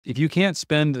if you can't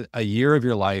spend a year of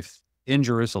your life in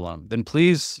Jerusalem, then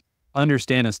please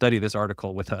understand and study this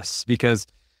article with us, because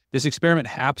this experiment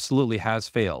absolutely has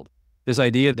failed. This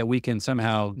idea that we can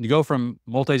somehow go from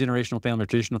multi-generational family or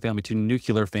traditional family to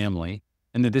nuclear family,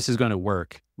 and that this is going to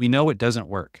work. We know it doesn't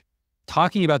work.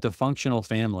 Talking about the functional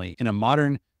family in a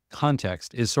modern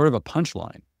context is sort of a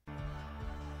punchline.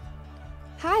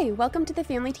 Hi, welcome to the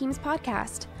Family Teams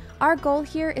podcast. Our goal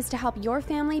here is to help your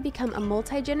family become a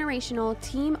multi-generational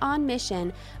team on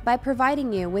mission by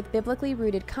providing you with biblically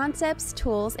rooted concepts,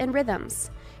 tools, and rhythms.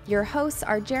 Your hosts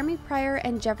are Jeremy Pryor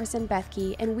and Jefferson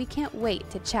Bethke, and we can't wait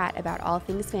to chat about all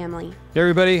things family. Hey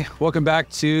everybody, welcome back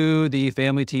to the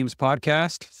Family Teams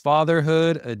podcast,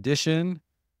 Fatherhood Edition.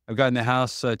 I've got in the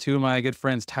house two of my good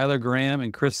friends, Tyler Graham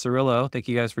and Chris Cirullo. Thank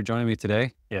you guys for joining me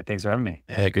today. Yeah, thanks for having me.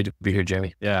 Hey, good to be here,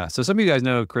 Jeremy. Yeah, so some of you guys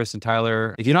know Chris and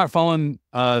Tyler. If you're not following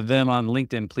them on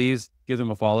LinkedIn, please give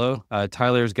them a follow.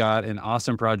 Tyler's got an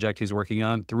awesome project he's working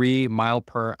on, 3 mile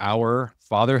per hour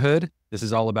fatherhood. This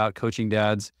is all about coaching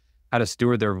dads how to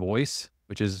steward their voice,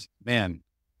 which is, man,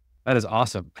 that is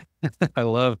awesome. I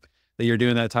love that you're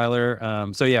doing that,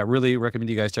 Tyler. So yeah, really recommend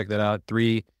you guys check that out,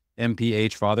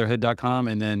 3mphfatherhood.com.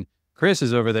 And then Chris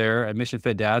is over there at Mission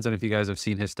Fit Dads. I don't know if you guys have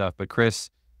seen his stuff, but Chris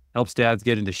helps dads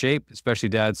get into shape, especially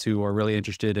dads who are really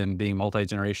interested in being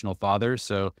multi-generational fathers.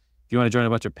 So if you want to join a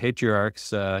bunch of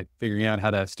patriarchs figuring out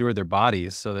how to steward their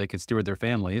bodies so they can steward their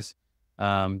families,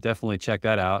 definitely check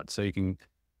that out. So you can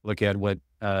look at what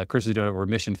Chris is doing over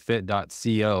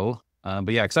missionfit.co.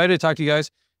 But yeah, excited to talk to you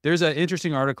guys. There's an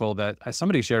interesting article that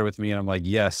somebody shared with me, and I'm like,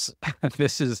 yes,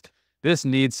 this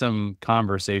needs some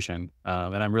conversation.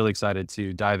 And I'm really excited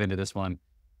to dive into this one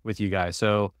with you guys.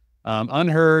 So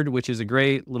Unheard, which is a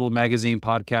great little magazine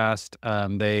podcast,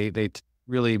 they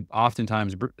really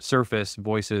oftentimes surface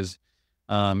voices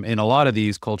in a lot of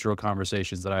these cultural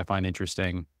conversations that I find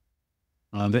interesting.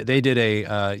 They did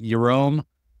Jerome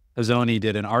Hazzoni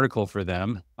did an article for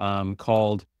them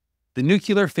called "The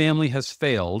Nuclear Family Has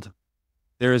Failed.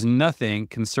 There is Nothing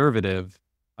Conservative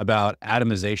About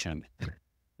Atomization."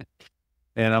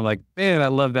 And I'm like, man, I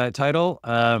love that title.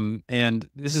 And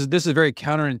this is a very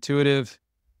counterintuitive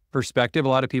perspective. A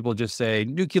lot of people just say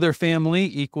nuclear family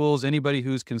equals anybody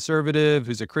who's conservative,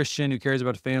 who's a Christian, who cares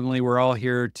about family. We're all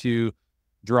here to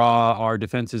draw our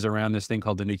defenses around this thing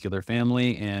called the nuclear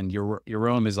family. And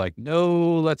Jerome is like,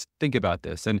 no, let's think about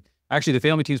this. And actually the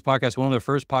Family Teams podcast, one of the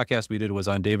first podcasts we did was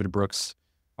on David Brooks'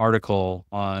 article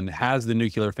on Has the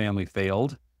Nuclear Family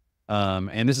Failed?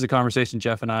 And this is a conversation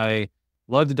Jeff and I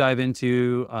love to dive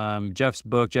into. Jeff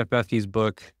Bethke's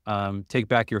book, Take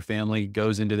Back Your Family,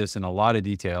 goes into this in a lot of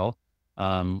detail.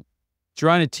 Trying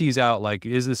to tease out, like,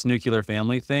 is this nuclear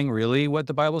family thing really what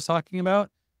the Bible's talking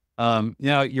about?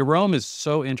 Now, Jerome is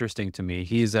so interesting to me.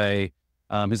 He's a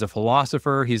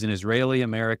philosopher. He's an Israeli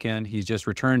American. He's just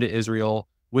returned to Israel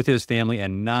with his family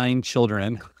and 9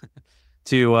 children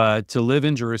to live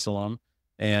in Jerusalem.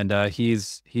 And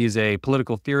he's a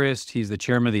political theorist. He's the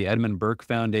chairman of the Edmund Burke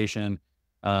Foundation.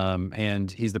 And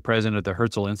he's the president of the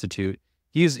Herzl Institute.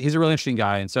 He's a really interesting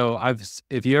guy. And so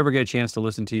if you ever get a chance to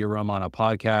listen to Jerome on a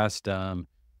podcast,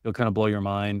 it'll kind of blow your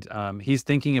mind. He's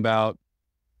thinking about,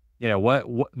 what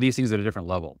these things at a different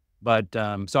level. But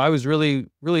so I was really,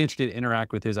 really interested to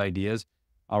interact with his ideas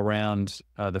around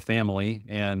the family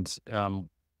and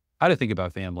how to think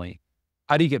about family.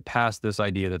 How do you get past this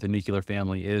idea that the nuclear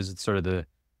family is sort of the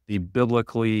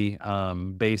biblically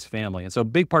based family? And so a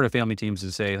big part of Family Teams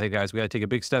is to say, hey guys, we got to take a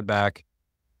big step back.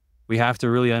 We have to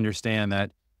really understand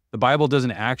that the Bible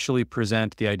doesn't actually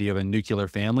present the idea of a nuclear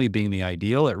family being the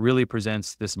ideal. It really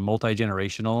presents this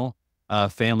multi-generational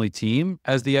family team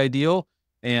as the ideal.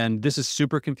 And this is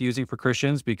super confusing for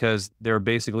Christians because there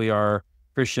basically are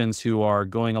Christians who are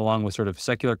going along with sort of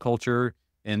secular culture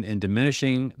and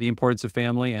diminishing the importance of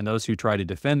family. And those who try to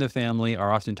defend the family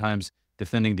are oftentimes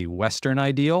defending the Western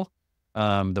ideal,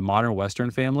 the modern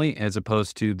Western family, as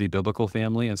opposed to the biblical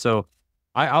family. And so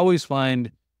I always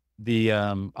find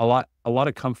a lot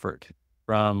of comfort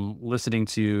from listening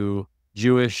to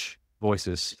Jewish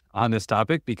voices on this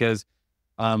topic, because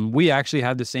we actually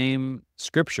have the same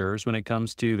scriptures when it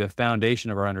comes to the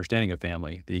foundation of our understanding of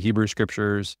family, the Hebrew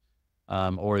scriptures,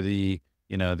 or the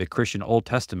Christian Old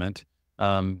Testament.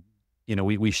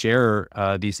 We share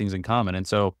these things in common. And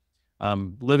so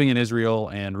living in Israel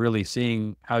and really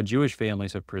seeing how Jewish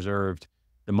families have preserved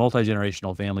the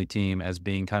multi-generational family team as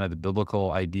being kind of the biblical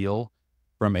ideal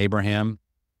from Abraham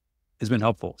has been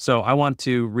helpful. So I want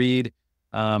to read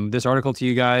this article to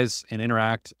you guys and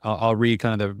interact. I'll read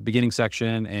kind of the beginning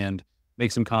section and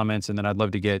make some comments, and then I'd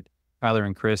love to get Tyler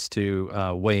and Chris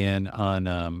to weigh in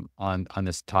on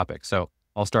this topic. So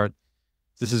I'll start.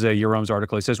 This is a Jerome's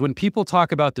article. He says, when people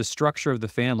talk about the structure of the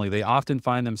family, they often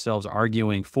find themselves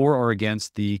arguing for or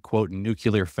against the, quote,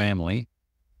 nuclear family,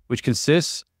 which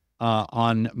consists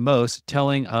on most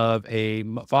telling of a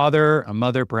father, a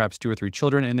mother, perhaps 2 or 3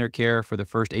 children in their care for the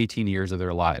first 18 years of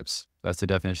their lives. That's the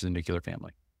definition of the nuclear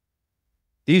family.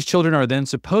 These children are then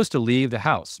supposed to leave the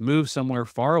house, move somewhere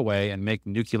far away, and make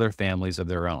nuclear families of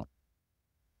their own.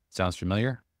 Sounds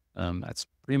familiar? That's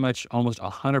pretty much almost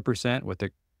 100% what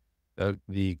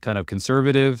the kind of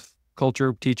conservative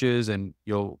culture teaches, and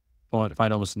you'll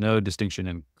find almost no distinction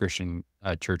in Christian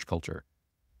church culture.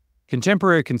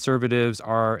 Contemporary conservatives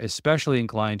are especially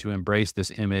inclined to embrace this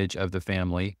image of the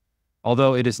family,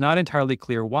 although it is not entirely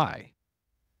clear why.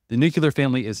 The nuclear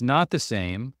family is not the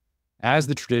same as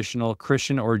the traditional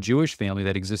Christian or Jewish family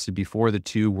that existed before the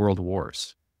 2 world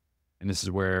wars. And this is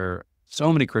where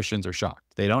so many Christians are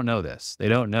shocked. They don't know this. They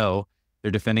don't know they're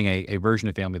defending a version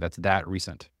of family that's that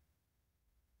recent.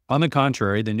 On the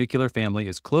contrary, the nuclear family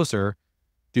is closer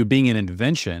to being an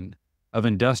invention of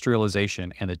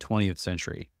industrialization in the 20th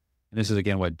century. And this is,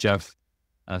 again, what Jeff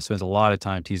spends a lot of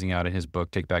time teasing out in his book,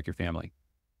 Take Back Your Family.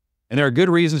 And there are good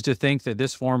reasons to think that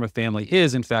this form of family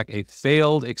is, in fact, a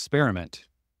failed experiment,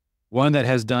 one that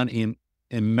has done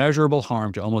immeasurable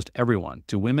harm to almost everyone,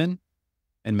 to women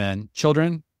and men,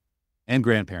 children and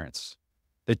grandparents.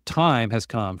 The time has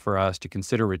come for us to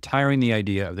consider retiring the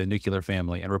idea of the nuclear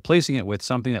family and replacing it with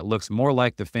something that looks more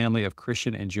like the family of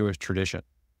Christian and Jewish tradition.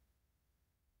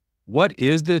 What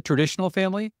is the traditional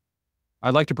family?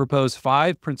 I'd like to propose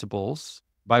 5 principles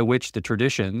by which the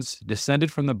traditions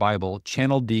descended from the Bible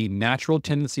channeled the natural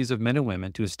tendencies of men and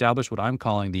women to establish what I'm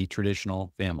calling the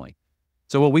traditional family.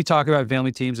 So what we talk about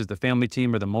family teams is the family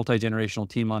team or the multi-generational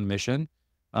team on mission.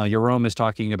 Jerome is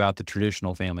talking about the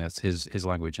traditional family. That's his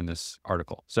language in this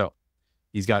article. So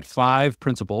he's got 5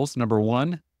 principles. Number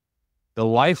 1, the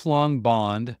lifelong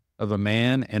bond of a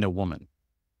man and a woman.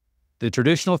 The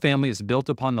traditional family is built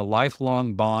upon the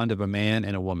lifelong bond of a man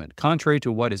and a woman. Contrary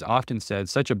to what is often said,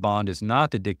 such a bond is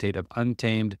not the dictate of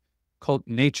untamed cult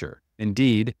nature.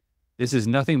 Indeed, this is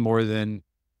nothing more than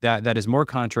that is more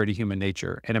contrary to human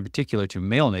nature, and in particular to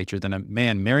male nature, than a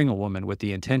man marrying a woman with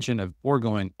the intention of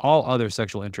foregoing all other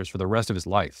sexual interests for the rest of his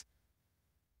life.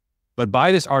 But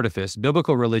by this artifice,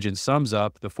 biblical religion sums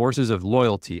up the forces of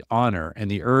loyalty, honor, and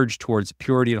the urge towards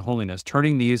purity and holiness,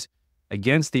 turning these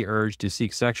against the urge to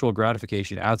seek sexual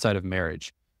gratification outside of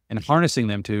marriage, and harnessing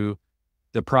them to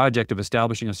the project of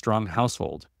establishing a strong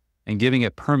household and giving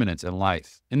it permanence in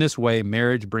life. In this way,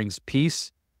 marriage brings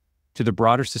peace to the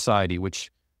broader society, which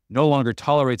no longer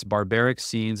tolerates barbaric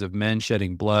scenes of men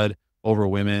shedding blood over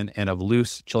women and of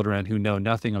loose children who know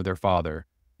nothing of their father.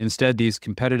 Instead, these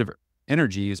competitive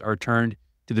energies are turned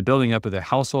to the building up of the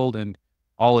household and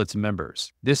all its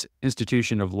members. This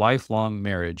institution of lifelong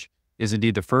marriage is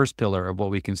indeed the first pillar of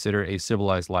what we consider a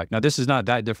civilized life. Now, this is not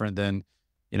that different than,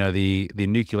 the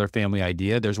nuclear family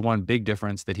idea. There's one big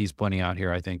difference that he's pointing out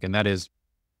here, I think, and that is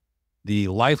the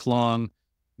lifelong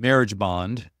marriage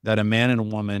bond that a man and a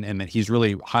woman, and that he's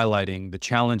really highlighting the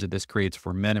challenge that this creates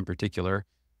for men in particular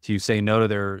to say no to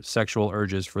their sexual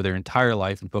urges for their entire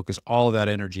life and focus all of that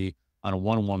energy on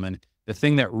one woman. The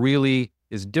thing that really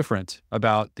is different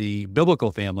about the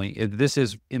biblical family is this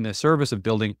is in the service of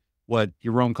building what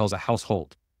Jerome calls a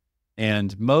household.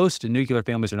 And most nuclear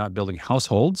families are not building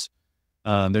households.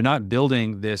 They're not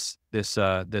building this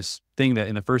thing that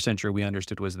in the first century we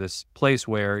understood was this place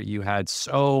where you had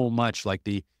so much like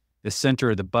the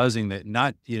center, the buzzing, that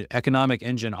not economic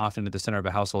engine often at the center of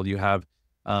a household. You have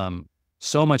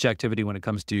so much activity when it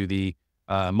comes to the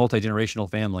multi-generational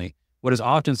family. What is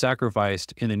often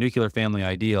sacrificed in the nuclear family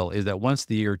ideal is that once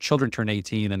your children turn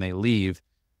 18 and they leave,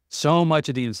 so much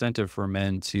of the incentive for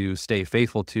men to stay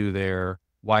faithful to their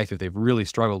wife, if they've really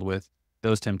struggled with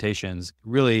those temptations,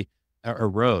 really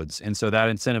erodes. And so that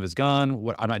incentive is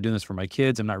gone. I'm not doing this for my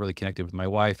kids. I'm not really connected with my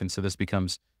wife. And so this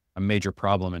becomes a major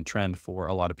problem and trend for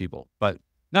a lot of people, but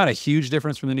not a huge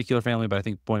difference from the nuclear family, but I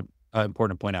think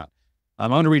important to point out. I'm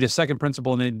going to read a second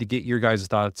principle and then to get your guys'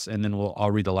 thoughts, and then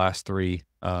I'll read the last 3,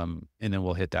 and then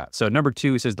we'll hit that. So number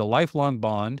 2, he says the lifelong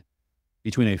bond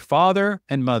between a father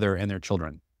and mother and their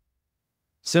children.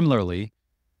 Similarly,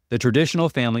 the traditional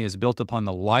family is built upon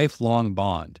the lifelong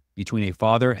bond between a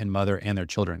father and mother and their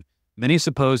children. Many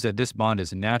suppose that this bond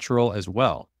is natural as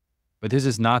well, but this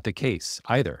is not the case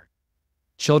either.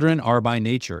 Children are by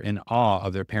nature in awe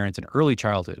of their parents in early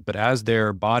childhood, but as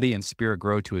their body and spirit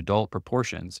grow to adult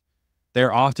proportions, they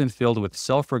are often filled with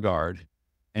self-regard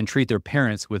and treat their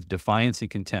parents with defiance and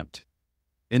contempt.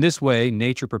 In this way,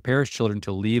 nature prepares children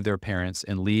to leave their parents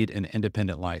and lead an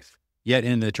independent life. Yet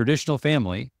in the traditional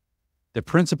family, The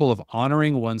principle of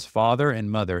honoring one's father and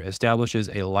mother establishes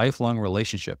a lifelong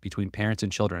relationship between parents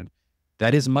and children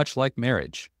that is much like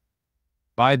marriage.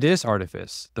 By this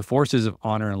artifice, the forces of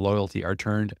honor and loyalty are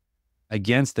turned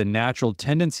against the natural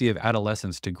tendency of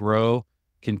adolescents to grow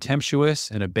contemptuous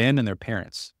and abandon their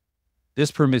parents.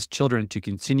 This permits children to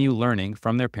continue learning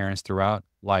from their parents throughout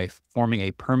life, forming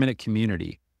a permanent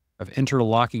community of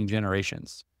interlocking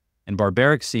generations, and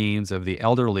barbaric scenes of the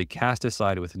elderly cast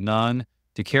aside with none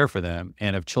to care for them,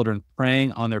 and of children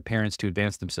preying on their parents to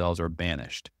advance themselves are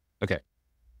banished. Okay,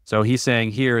 so he's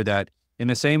saying here that in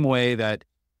the same way that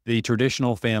the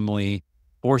traditional family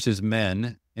forces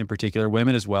men, in particular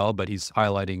women as well, but he's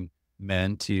highlighting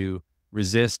men, to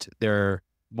resist their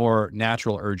more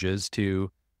natural urges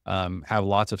to have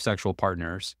lots of sexual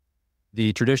partners.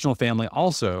 The traditional family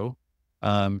also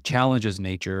challenges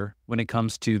nature when it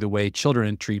comes to the way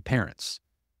children treat parents,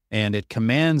 and it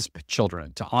commands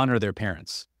children to honor their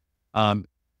parents.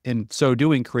 In so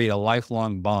doing, create a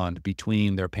lifelong bond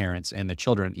between their parents and the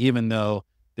children, even though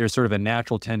there's sort of a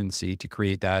natural tendency to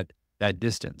create that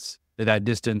distance. That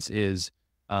distance is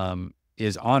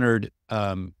honored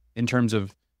in terms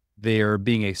of there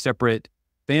being a separate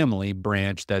family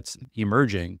branch that's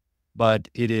emerging, but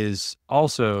it is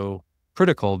also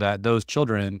critical that those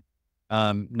children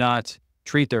not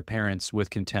treat their parents with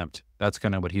contempt. That's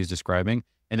kind of what he's describing,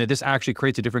 and that this actually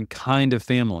creates a different kind of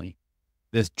family,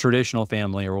 this traditional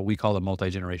family, or what we call a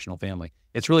multi-generational family.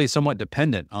 It's really somewhat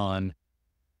dependent on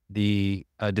the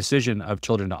decision of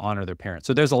children to honor their parents.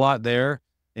 So there's a lot there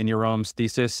in Jerome's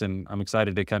thesis, and I'm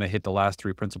excited to kind of hit the last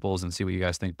three principles and see what you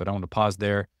guys think, but I want to pause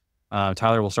there.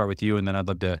 Tyler, we'll start with you, and then I'd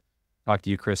love to talk to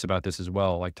you, Chris, about this as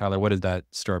well. Like, Tyler, what does that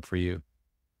stir up for you?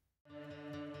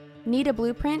 Need a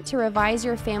blueprint to revise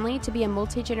your family to be a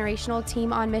multi-generational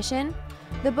team on mission?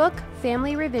 The book,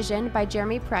 Family Revision by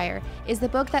Jeremy Pryor, is the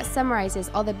book that summarizes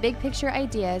all the big picture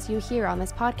ideas you hear on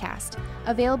this podcast.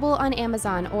 Available on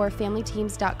Amazon or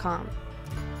familyteams.com.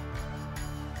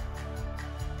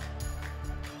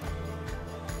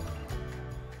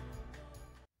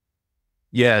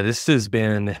 Yeah, this has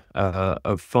been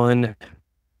a fun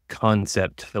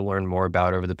concept to learn more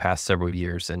about over the past several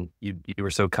years. And you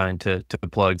were so kind to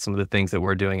plug some of the things that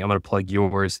we're doing. I'm going to plug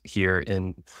yours here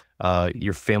in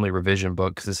your Family Revision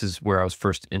book, because this is where I was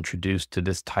first introduced to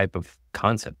this type of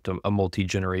concept, a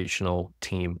multi-generational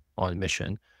team on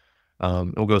mission.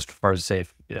 We'll go as far as to say,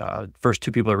 if first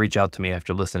two people that reach out to me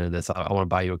after listening to this, I want to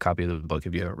buy you a copy of the book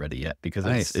if you haven't read it yet, because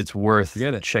Nice. it's worth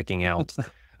checking out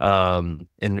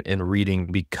and reading,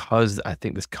 because I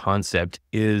think this concept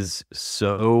is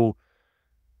so,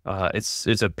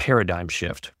 it's a paradigm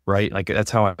shift, right? Like,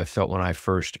 that's how I felt when I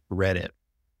first read it.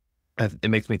 It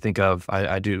makes me think of,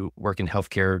 I do work in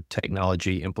healthcare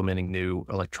technology, implementing new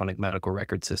electronic medical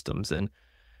record systems. And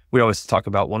we always talk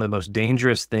about one of the most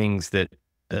dangerous things that,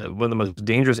 one of the most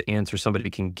dangerous answers somebody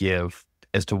can give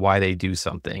as to why they do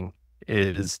something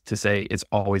is to say it's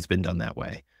always been done that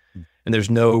way. And there's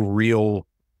no real,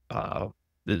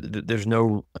 there's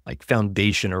no like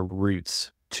foundation or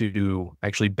roots to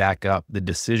actually back up the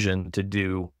decision to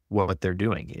do what they're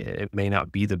doing. It may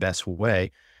not be the best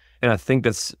way. And I think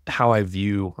that's how I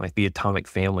view like the atomic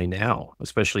family now,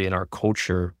 especially in our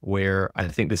culture, where I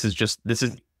think this is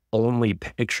the only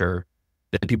picture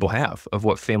that people have of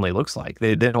what family looks like.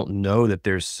 They don't know that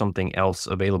there's something else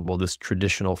available, this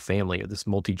traditional family or this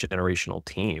multi-generational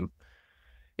team.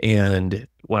 And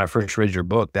when I first read your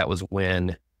book, that was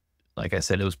when, like I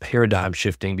said, it was paradigm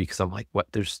shifting, because I'm like, what,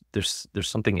 there's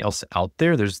something else out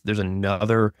there. There's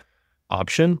another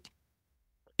option.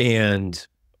 And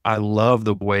I love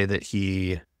the way that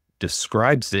he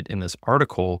describes it in this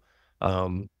article,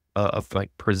 of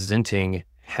like presenting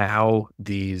how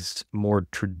these more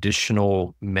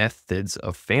traditional methods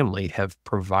of family have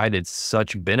provided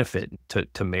such benefit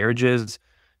to marriages,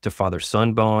 to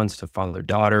father-son bonds, to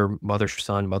father-daughter,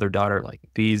 mother-son, mother-daughter. Like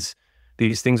these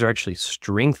things are actually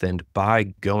strengthened by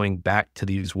going back to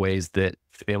these ways that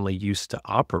family used to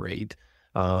operate,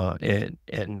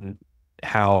 and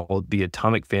how the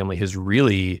atomic family has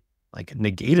really like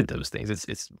negated those things.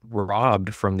 It's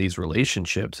robbed from these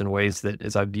relationships in ways that,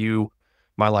 as I view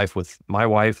my life with my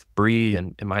wife, Bree,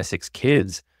 and my 6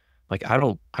 kids, like I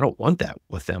don't want that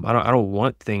with them. I don't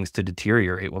want things to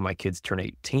deteriorate when my kids turn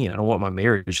 18. I don't want my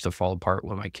marriage to fall apart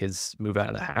when my kids move out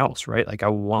of the house, right? Like I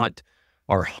want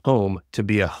our home to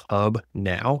be a hub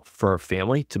now for our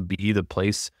family, to be the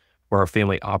place where our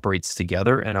family operates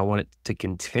together. And I want it to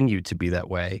continue to be that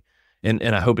way. And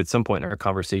I hope at some point in our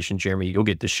conversation, Jeremy, you'll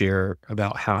get to share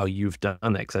about how you've done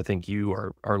that, because I think you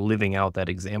are living out that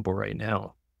example right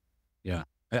now. Yeah.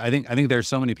 I think there's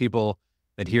so many people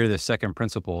that hear this second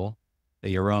principle that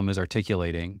Jerome is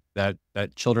articulating, that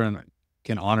children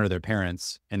can honor their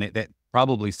parents, and that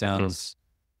probably sounds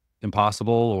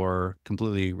impossible or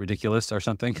completely ridiculous or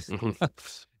something.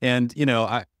 And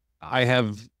I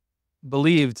have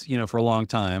believed, for a long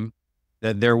time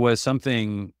that there was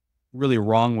something really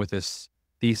wrong with this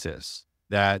thesis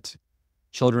that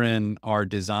children are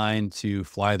designed to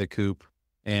fly the coop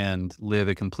and live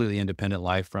a completely independent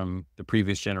life from the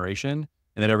previous generation,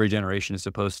 and that every generation is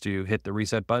supposed to hit the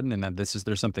reset button, and that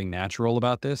there's something natural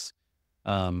about this.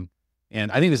 And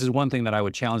I think this is one thing that I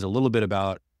would challenge a little bit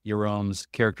about Jerome's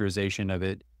characterization of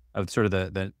it, of sort of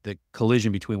the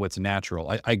collision between what's natural.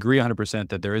 I agree 100%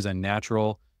 that there is a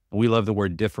natural, and we love the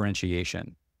word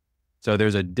differentiation. So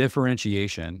there's a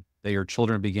differentiation that your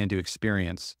children begin to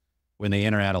experience when they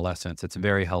enter adolescence. It's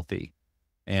very healthy.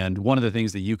 And one of the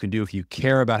things that you can do if you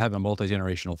care about having a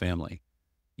multi-generational family,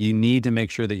 you need to make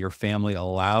sure that your family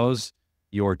allows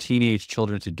your teenage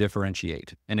children to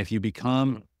differentiate. And if you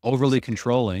become overly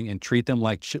controlling and treat them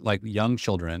like young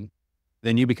children,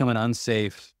 then you become an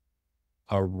unsafe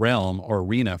realm or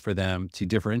arena for them to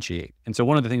differentiate. And so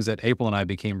one of the things that April and I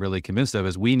became really convinced of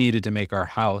is we needed to make our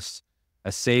house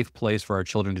a safe place for our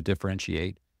children to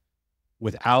differentiate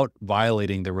without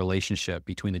violating the relationship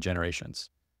between the generations.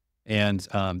 And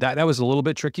that was a little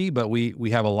bit tricky, but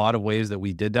we have a lot of ways that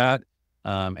we did that,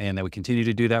 and that we continue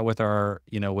to do that with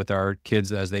our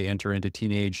kids as they enter into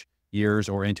teenage years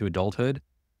or into adulthood.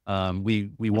 We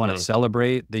want to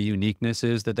celebrate the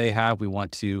uniquenesses that they have. We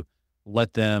want to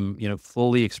let them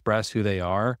fully express who they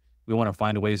are. We want to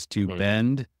find ways to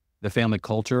bend the family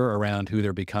culture around who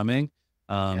they're becoming.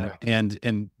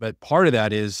 But part of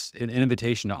that is an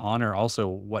invitation to honor also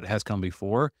what has come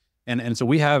before. And so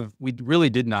we really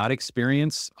did not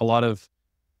experience a lot of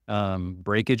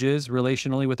breakages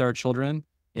relationally with our children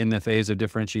in the phase of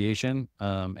differentiation.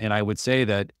 And I would say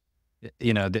that,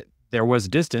 that there was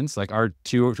distance. Like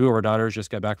two of our daughters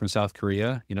just got back from South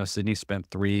Korea. Sydney spent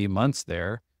 3 months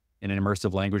there in an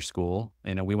immersive language school.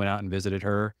 We went out and visited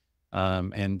her,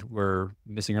 and we're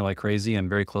missing her like crazy and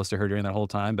very close to her during that whole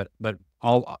time. But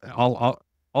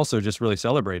also just really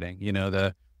celebrating,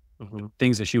 the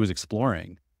things that she was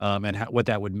exploring, and what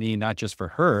that would mean, not just for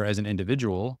her as an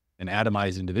individual, an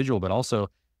atomized individual, but also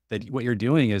that what you're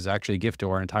doing is actually a gift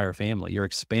to our entire family. You're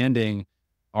expanding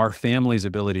our family's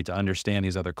ability to understand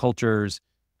these other cultures.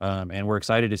 And we're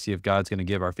excited to see if God's going to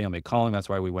give our family a calling. That's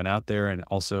why we went out there. And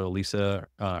also Lisa,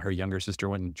 her younger sister,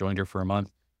 went and joined her for a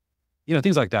month,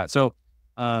 things like that. So,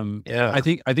 I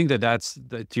think that's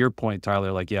to your point,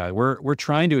 Tyler, we're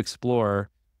trying to explore,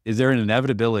 is there an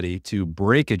inevitability to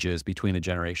breakages between the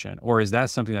generation, or is that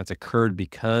something that's occurred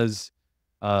because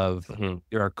of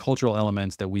there are cultural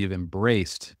elements that we've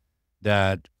embraced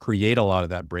that create a lot of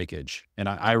that breakage? And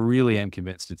I really am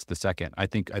convinced it's the second. I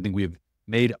think we've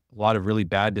made a lot of really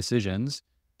bad decisions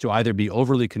to either be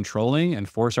overly controlling and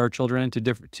force our children to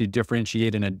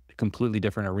differentiate in a completely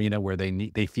different arena where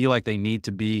they feel like they need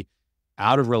to be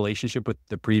out of relationship with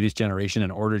the previous generation in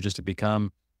order just to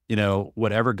become,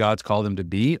 whatever God's called them to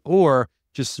be, or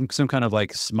just some kind of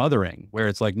like smothering where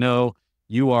it's like, no,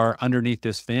 you are underneath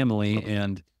this family,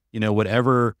 and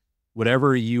whatever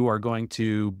you are going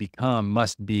to become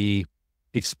must be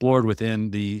explored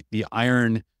within the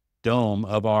iron dome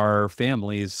of our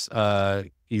family's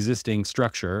existing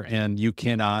structure, and you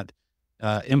cannot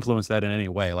influence that in any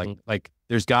way. Like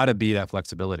there's got to be that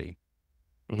flexibility.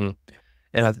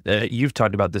 And you've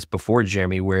talked about this before,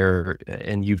 Jeremy,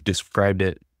 and you've described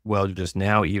it well just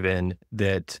now, even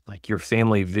that like your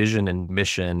family vision and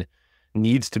mission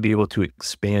needs to be able to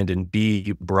expand and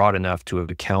be broad enough to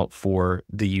account for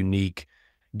the unique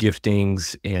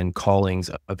giftings and callings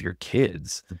of your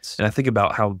kids. And I think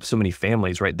about how so many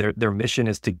families, right, their mission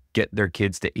is to get their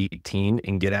kids to 18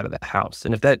 and get out of the house.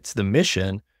 And if that's the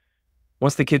mission,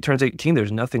 once the kid turns 18,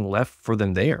 there's nothing left for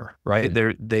them there, right?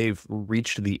 They've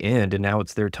reached the end, and now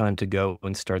it's their time to go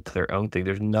and start their own thing.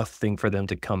 There's nothing for them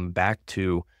to come back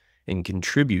to and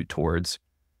contribute towards.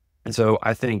 And so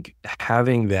I think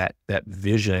having that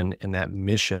vision and that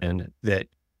mission that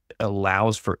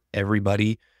allows for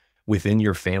everybody within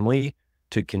your family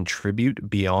to contribute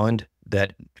beyond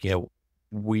that,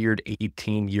 weird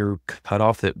 18-year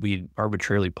cutoff that we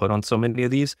arbitrarily put on so many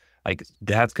of these, like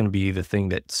that's going to be the thing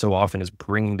that so often is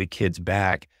bringing the kids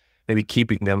back, maybe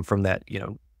keeping them from that,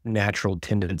 natural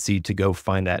tendency to go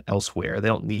find that elsewhere. They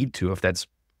don't need to if that's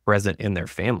present in their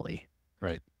family.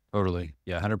 Right. Totally.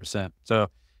 Yeah. 100%. So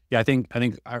yeah, I think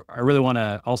I really want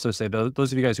to also say,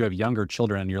 those of you guys who have younger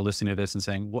children and you're listening to this and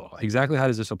saying, well, exactly how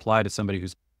does this apply to somebody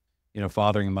who's,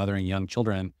 fathering and mothering young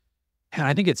children? And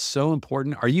I think it's so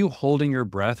important. Are you holding your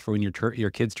breath for when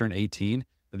your kids turn 18?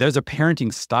 There's a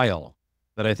parenting style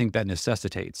that I think that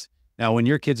necessitates. Now, when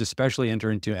your kids especially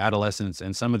enter into adolescence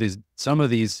and some of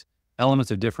these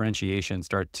elements of differentiation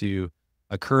start to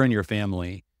occur in your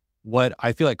family, what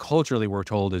I feel like culturally we're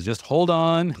told is just hold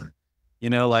on,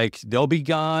 like they'll be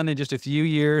gone in just a few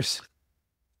years.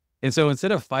 And so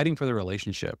instead of fighting for the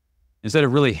relationship, instead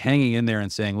of really hanging in there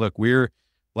and saying, look, we're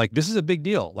like, this is a big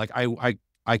deal. Like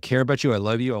I care about you. I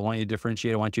love you. I want you to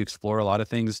differentiate. I want you to explore a lot of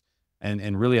things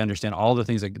and really understand all the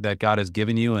things that God has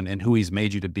given you and who he's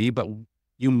made you to be. But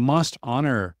you must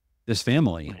honor this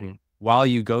family while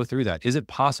you go through that. Is it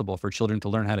possible for children to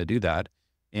learn how to do that?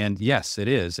 And yes, it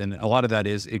is. And a lot of that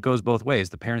is, it goes both ways.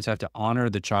 The parents have to honor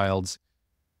the child's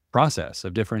process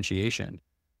of differentiation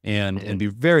and be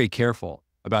very careful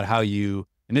about how you,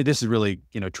 and this is really,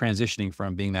 transitioning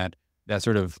from being that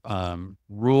sort of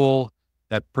rule,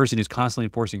 that person who's constantly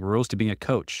enforcing rules, to being a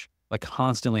coach, like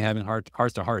constantly having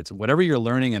hearts to hearts. Whatever you're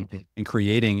learning and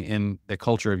creating in the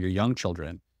culture of your young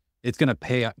children, it's going to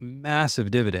pay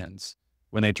massive dividends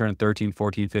when they turn 13,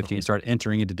 14, 15, and start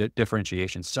entering into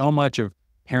differentiation. So much of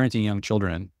parenting young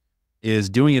children is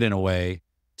doing it in a way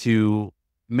to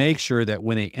make sure that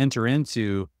when they enter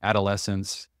into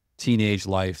adolescence, teenage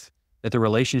life, that the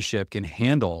relationship can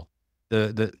handle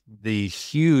the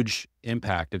huge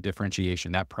impact of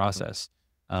differentiation, that process,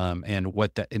 and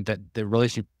that the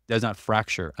relationship does not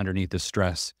fracture underneath the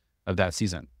stress of that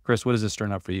season. Chris, what does this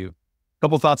turn up for you?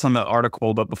 Couple thoughts on the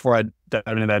article, but before I dive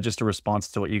into that, just a response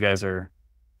to what you guys are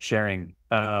sharing.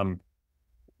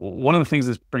 One of the things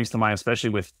that brings to mind, especially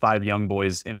with 5 young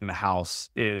boys in the house,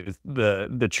 is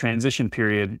the transition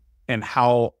period and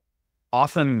how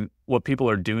often what people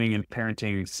are doing in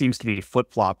parenting seems to be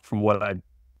flip-flop from what I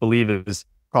believe is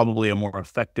probably a more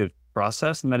effective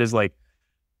process. And that is, like,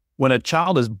 when a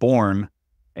child is born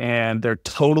and they're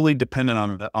totally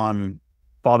dependent on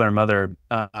father and mother,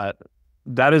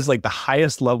 that is like the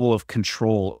highest level of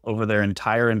control over their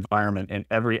entire environment in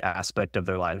every aspect of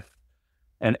their life.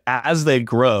 And as they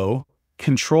grow,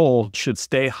 control should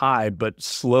stay high, but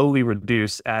slowly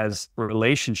reduce as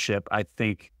relationship, I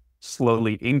think,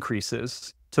 slowly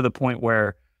increases to the point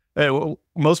where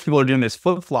most people are doing this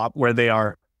flip-flop where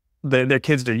their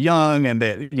kids are young and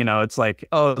it's like,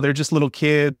 oh, they're just little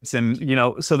kids. And,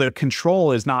 so their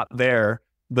control is not there.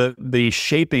 The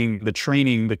shaping, the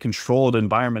training, the controlled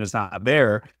environment is not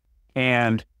there.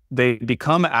 And they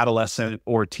become adolescent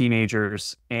or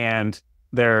teenagers and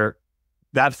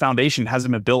that foundation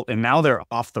hasn't been built, and now they're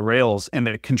off the rails and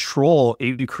the control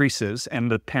increases and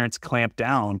the parents clamp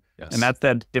down. Yes. And that's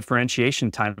that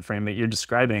differentiation time frame that you're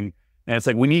describing. And it's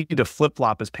like, we need to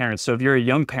flip-flop as parents. So if you're a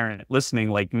young parent listening,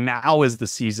 like, now is the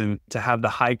season to have the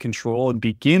high control and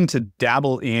begin to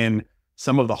dabble in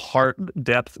some of the heart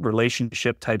depth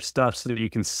relationship type stuff so that you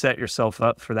can set yourself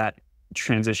up for that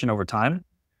transition over time.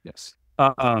 Yes.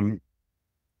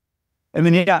 And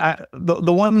then,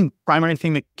 the one primary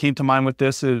thing that came to mind with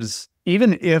this is,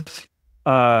 even if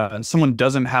someone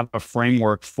doesn't have a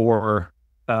framework for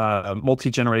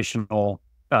multi-generational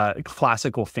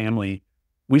classical family,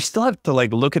 we still have to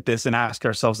look at this and ask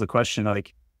ourselves the question,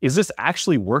 is this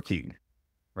actually working?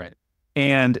 Right.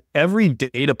 And every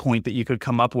data point that you could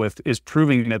come up with is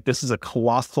proving that this is a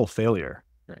colossal failure.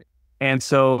 Right. And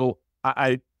so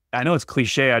I know it's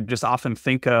cliche. I just often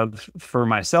think of, for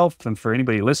myself and for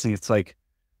anybody listening, it's like,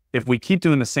 if we keep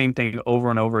doing the same thing over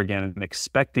and over again and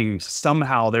expecting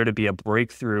somehow there to be a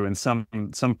breakthrough and some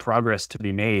progress to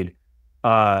be made,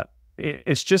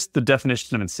 it's just the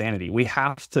definition of insanity. We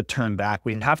have to turn back.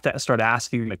 We have to start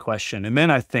asking the question. And then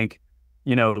I think,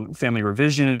 family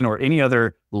revision or any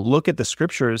other look at the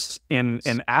scriptures and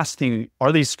asking,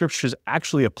 are these scriptures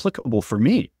actually applicable for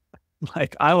me?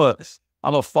 Like, I'm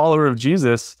a follower of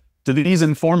Jesus. Do these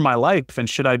inform my life? And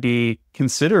should I be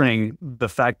considering the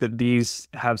fact that these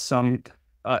have some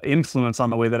influence on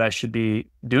the way that I should be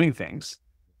doing things?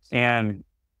 And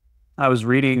I was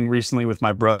reading recently with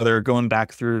my brother, going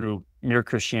back through Mere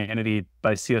Christianity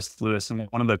by C.S. Lewis. And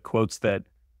one of the quotes that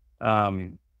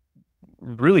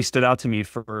really stood out to me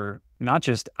for not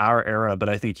just our era, but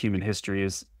I think human history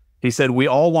is, he said, we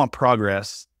all want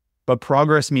progress, but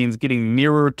progress means getting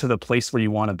nearer to the place where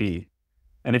you want to be.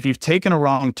 And if you've taken a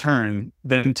wrong turn,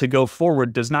 then to go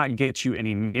forward does not get you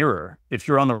any nearer. If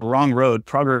you're on the wrong road,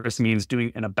 progress means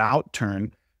doing an about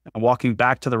turn and walking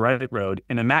back to the right road.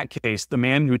 And in that case, the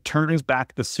man who turns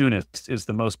back the soonest is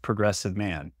the most progressive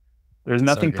man. There's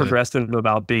nothing progressive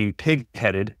about being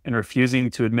pig-headed and refusing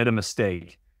to admit a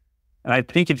mistake. And I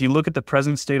think if you look at the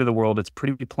present state of the world, it's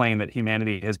pretty plain that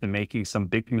humanity has been making some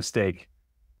big mistake.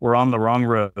 We're on the wrong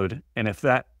road. And if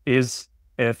that is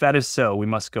so, we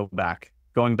must go back.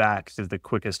 Going back is the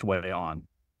quickest way on.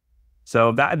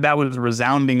 So that was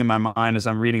resounding in my mind as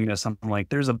I'm reading this. I'm like,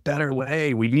 there's a better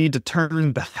way. We need to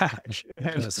turn back.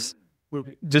 Yes.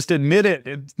 Just admit it.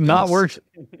 It's not working.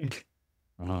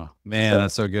 Oh man,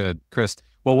 that's so good, Chris.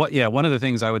 Well, one of the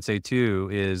things I would say too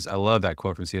is I love that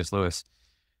quote from C.S. Lewis.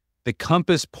 The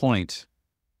compass point,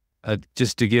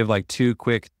 just to give like two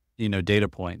quick, data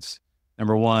points.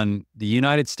 Number one, the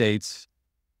United States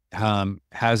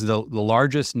has the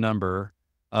largest the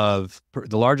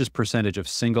largest percentage of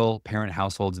single parent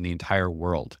households in the entire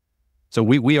world. So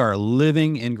we are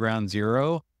living in ground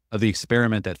zero of the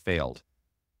experiment that failed.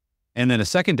 And then a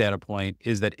second data point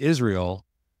is that Israel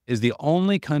is the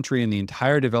only country in the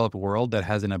entire developed world that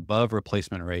has an above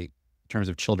replacement rate in terms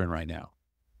of children right now.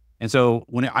 And so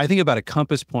when I think about a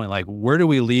compass point, like where do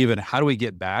we leave and how do we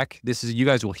get back? You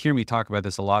guys will hear me talk about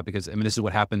this a lot because this is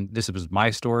what happened. This was my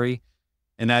story.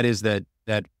 And that is that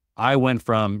I went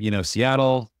from,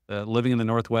 Seattle, living in the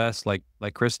Northwest, like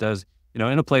Chris does, in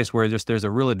a place where there's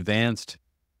a real advanced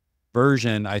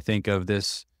version, I think, of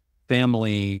this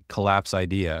family collapse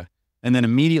idea. And then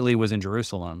immediately was in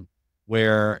Jerusalem,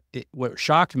 where what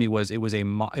shocked me was it was a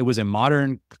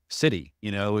modern city,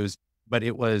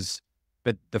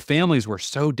 but the families were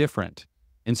so different.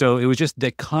 And so it was just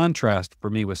the contrast for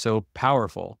me was so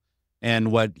powerful.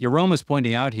 And what Jerome is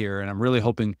pointing out here, and I'm really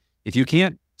hoping if you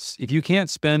can't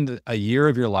spend a year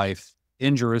of your life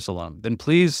in Jerusalem, then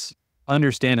please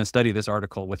understand and study this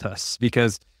article with us,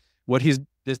 because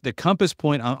the compass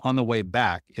point on the way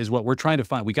back is what we're trying to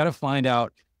find. We got to find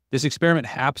out this experiment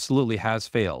absolutely has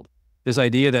failed. This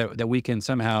idea that we can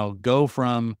somehow go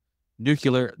from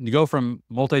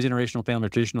multi-generational family,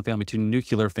 traditional family to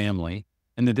nuclear family,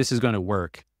 and that this is going to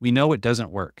work. We know it doesn't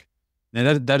work.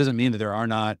 Now that doesn't mean that there are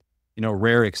not,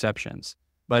 rare exceptions.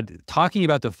 But talking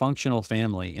about the functional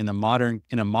family in a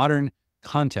modern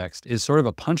context is sort of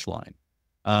a punchline.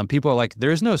 People are like,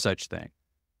 there's no such thing.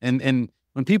 And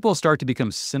when people start to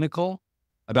become cynical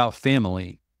about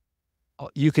family,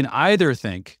 you can either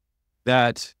think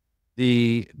that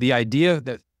the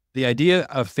idea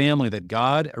of family that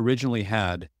God originally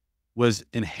had was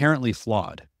inherently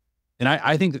flawed. And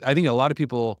I think a lot of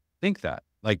people think that,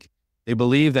 like, they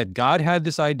believe that God had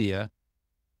this idea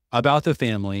about the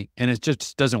family and it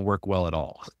just doesn't work well at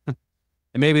all. And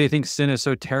maybe they think sin is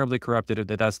so terribly corrupted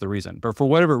that that's the reason. But for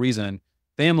whatever reason,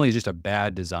 family is just a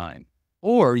bad design.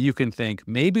 Or you can think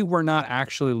maybe we're not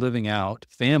actually living out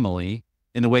family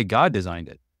in the way God designed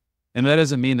it. And that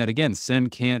doesn't mean that, again, sin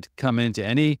can't come into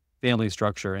any family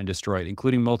structure and destroy it,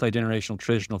 including multi-generational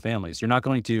traditional families. You're not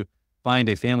going to find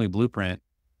a family blueprint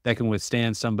that can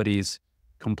withstand somebody's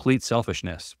complete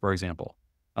selfishness, for example.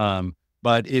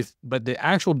 But the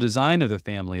actual design of the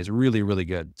family is really, really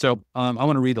good. So I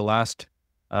want to read the last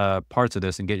parts of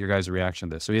this and get your guys' reaction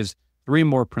to this. So he has 3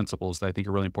 more principles that I think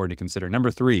are really important to consider. Number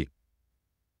 3,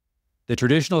 the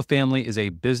traditional family is a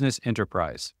business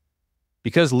enterprise.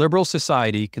 Because liberal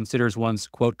society considers one's,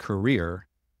 quote, career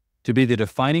to be the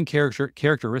defining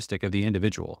characteristic of the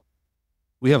individual,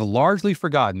 we have largely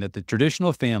forgotten that the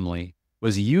traditional family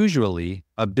was usually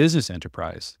a business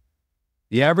enterprise.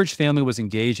 The average family was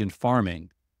engaged in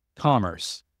farming,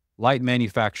 commerce, light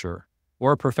manufacture,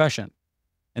 or a profession,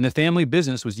 and the family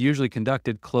business was usually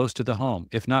conducted close to the home,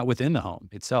 if not within the home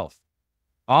itself.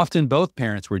 Often both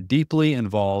parents were deeply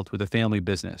involved with the family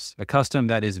business, a custom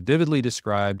that is vividly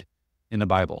described in the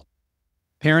Bible.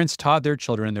 Parents taught their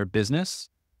children their business,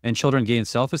 and children gained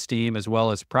self-esteem as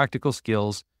well as practical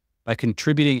skills by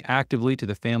contributing actively to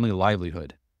the family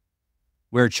livelihood.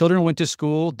 Where children went to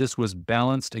school, this was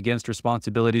balanced against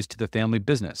responsibilities to the family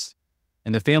business,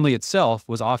 and the family itself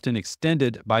was often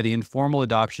extended by the informal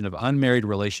adoption of unmarried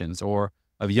relations or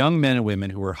of young men and women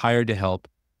who were hired to help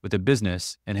with the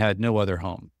business and had no other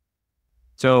home.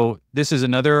 So this is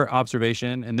another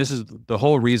observation, and this is the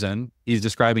whole reason he's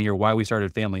describing here why we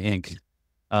started Family Inc.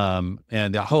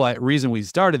 And the whole reason we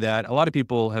started that, a lot of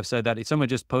people have said that. Someone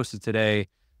just posted today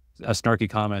a snarky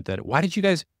comment that,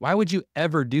 why would you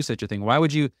ever do such a thing? Why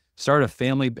would you start a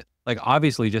family, like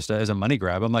obviously just as a money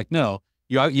grab? I'm like, no,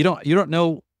 you don't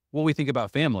know what we think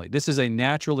about family. This is a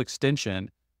natural extension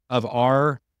of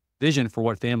our vision for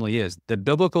what family is. The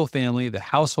biblical family, the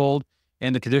household,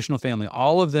 and the traditional family,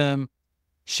 all of them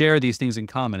share these things in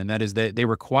common. And that is that they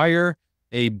require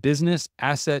a business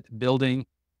asset building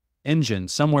engine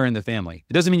somewhere in the family.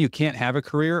 It doesn't mean you can't have a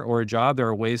career or a job. There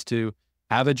are ways to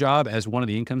have a job as one of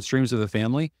the income streams of the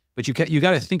family, but you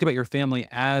got to think about your family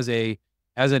as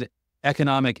an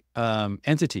economic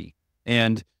entity.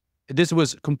 And this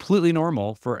was completely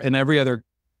normal in every other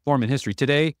form in history.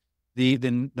 Today,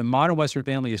 the modern Western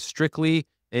family is strictly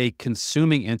a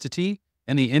consuming entity,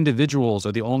 and the individuals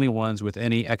are the only ones with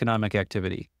any economic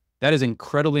activity. That is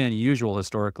incredibly unusual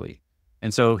historically.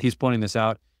 And so he's pointing this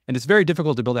out. And it's very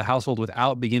difficult to build a household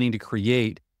without beginning to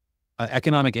create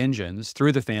economic engines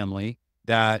through the family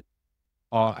that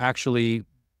actually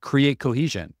create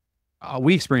cohesion.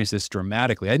 We experienced this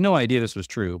dramatically. I had no idea this was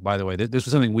true, by the way. This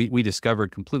was something we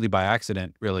discovered completely by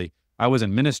accident, really. I was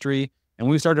in ministry, and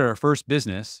when we started our first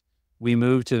business, we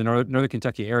moved to the Northern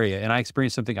Kentucky area, and I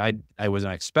experienced something I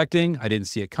wasn't expecting. I didn't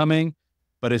see it coming.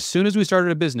 But as soon as we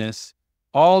started a business,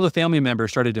 all the family members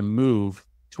started to move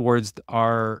towards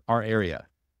our area.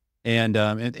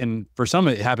 And for some,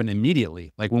 it happened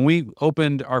immediately. Like when we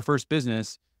opened our first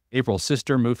business, April's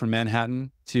sister moved from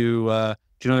Manhattan to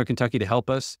Northern Kentucky to help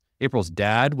us. April's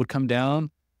dad would come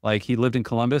down. Like he lived in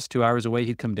Columbus, 2 hours away.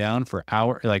 He'd come down for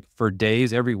for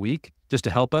days every week just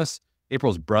to help us.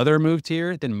 April's brother moved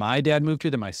here. Then my dad moved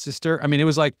here. Then my sister. I mean, it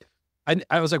was like,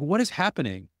 I was like, what is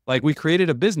happening? Like we created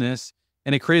a business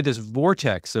and it created this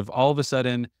vortex of all of a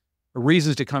sudden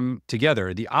reasons to come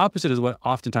together. The opposite is what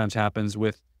oftentimes happens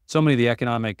with so many of the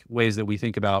economic ways that we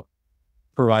think about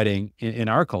providing in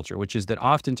our culture, which is that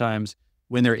oftentimes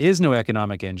when there is no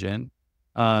economic engine,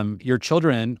 your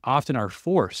children often are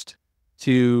forced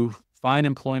to find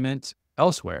employment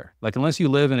elsewhere. Like unless you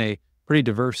live in a pretty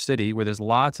diverse city where there's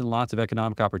lots and lots of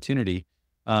economic opportunity,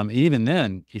 even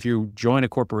then, if you join a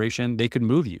corporation, they could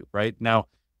move you right now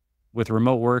with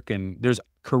remote work. And there's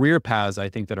career paths, I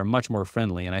think, that are much more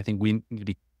friendly. And I think we need to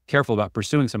be careful about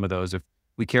pursuing some of those if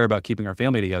we care about keeping our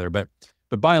family together. But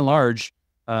by and large,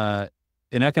 an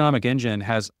economic engine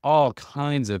has all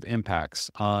kinds of impacts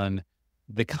on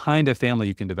the kind of family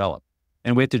you can develop.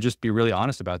 And we have to just be really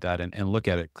honest about that and look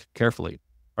at it carefully.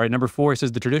 All right, number 4, it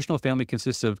says the traditional family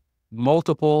consists of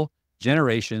multiple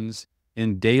generations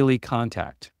in daily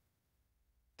contact.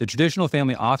 The traditional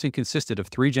family often consisted of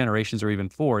 3 generations or even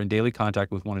 4 in daily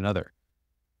contact with one another.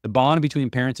 The bond between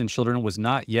parents and children was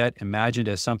not yet imagined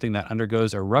as something that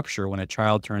undergoes a rupture when a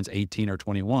child turns 18 or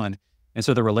 21. And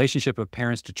so the relationship of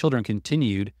parents to children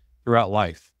continued throughout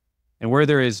life. And where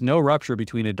there is no rupture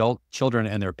between adult children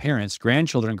and their parents,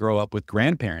 grandchildren grow up with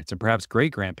grandparents and perhaps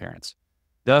great-grandparents.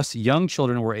 Thus, young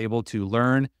children were able to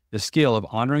learn the skill of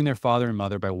honoring their father and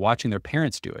mother by watching their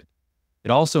parents do it.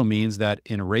 It also means that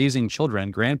in raising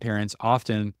children, grandparents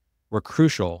often were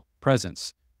crucial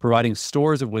presence, providing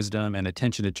stores of wisdom and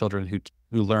attention to children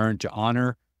who learn to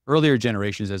honor earlier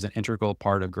generations as an integral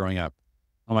part of growing up.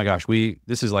 Oh my gosh,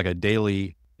 this is like a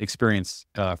daily experience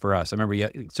for us. I remember,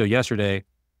 yesterday,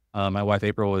 my wife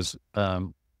April was,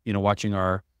 watching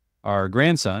our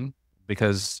grandson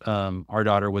because our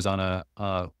daughter was on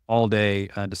a all-day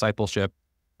discipleship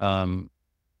event,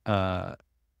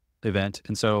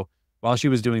 and so while she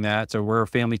was doing that, so we're a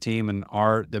family team, and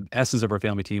the essence of our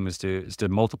family team is to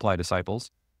multiply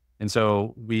disciples, and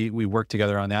so we worked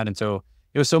together on that, and so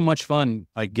it was so much fun,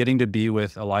 like getting to be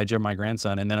with Elijah, my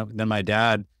grandson, and then my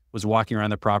dad was walking around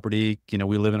the property.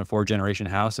 We live in a 4-generation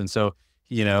house, and so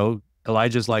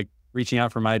Elijah's like reaching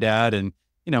out for my dad, and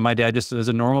my dad just is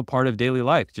a normal part of daily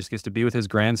life, just gets to be with his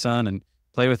grandson and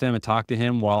play with him and talk to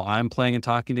him while I'm playing and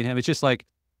talking to him. It's just like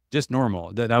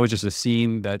normal. That was just a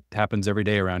scene that happens every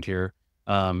day around here.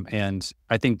 And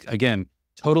I think, again,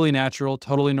 totally natural,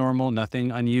 totally normal,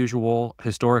 nothing unusual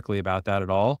historically about that at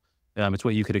all. It's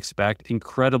what you could expect.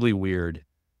 Incredibly weird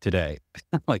today.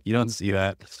 Like you don't see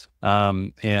that.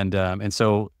 And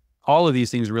so all of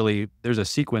these things really, there's a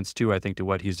sequence too, I think, to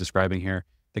what he's describing here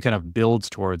that kind of builds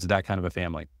towards that kind of a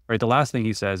family, right? The last thing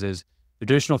he says is the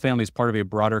traditional family is part of a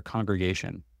broader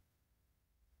congregation.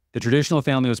 The traditional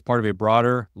family was part of a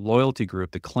broader loyalty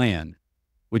group, the clan,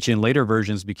 which in later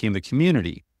versions became the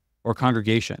community or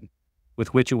congregation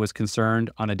with which it was concerned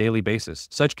on a daily basis.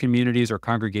 Such communities or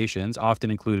congregations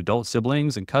often include adult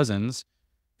siblings and cousins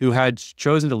who had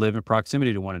chosen to live in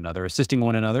proximity to one another, assisting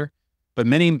one another. But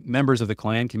many members of the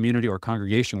clan, community, or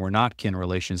congregation were not kin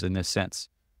relations in this sense.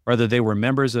 Rather, they were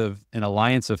members of an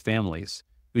alliance of families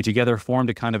who together formed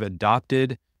a kind of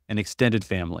adopted and extended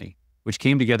family, which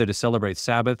came together to celebrate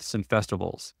Sabbaths and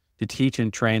festivals, to teach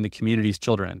and train the community's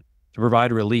children, to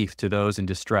provide relief to those in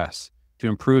distress, to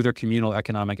improve their communal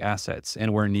economic assets,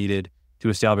 and where needed, to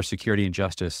establish security and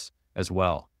justice as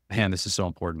well. Man, this is so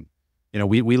important.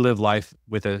 We live life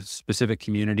with a specific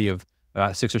community of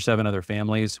 6 or 7 other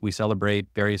families. We celebrate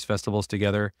various festivals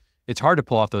together. It's hard to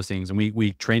pull off those things. And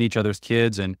we train each other's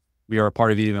kids, and we are a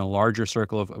part of even a larger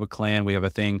circle of a clan. We have a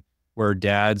thing where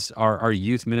dads, our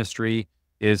youth ministry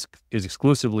is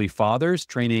exclusively fathers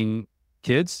training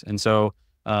kids. And so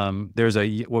there's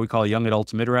what we call a young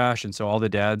adults midrash. And so all the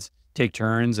dads take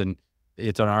turns, and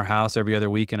it's on our house every other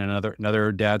week and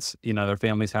another dad's, their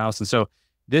family's house. And so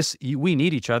we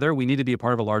need each other. We need to be a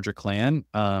part of a larger clan.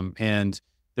 And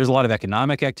There's a lot of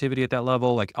economic activity at that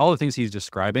level. Like all the things he's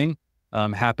describing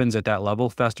happens at that level,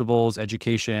 festivals,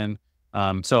 education.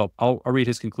 So I'll read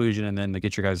his conclusion and then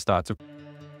get your guys' thoughts.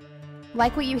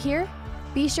 Like what you hear?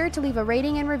 Be sure to leave a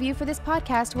rating and review for this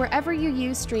podcast wherever you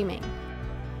use streaming.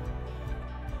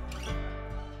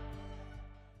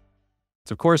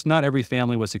 So of course, not every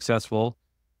family was successful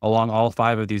along all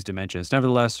 5 of these dimensions.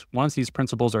 Nevertheless, once these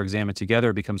principles are examined together,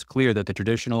 it becomes clear that the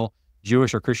traditional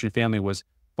Jewish or Christian family was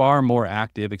far more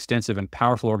active, extensive, and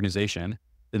powerful organization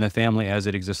than the family as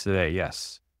it exists today.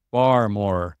 Yes, far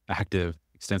more active,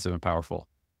 extensive, and powerful.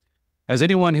 As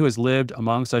anyone who has lived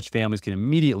among such families can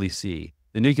immediately see,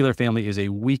 the nuclear family is a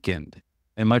weakened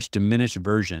and much diminished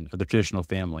version of the traditional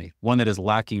family, one that is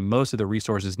lacking most of the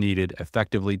resources needed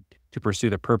effectively to pursue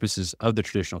the purposes of the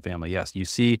traditional family. Yes, you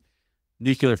see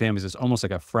nuclear families as almost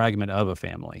like a fragment of a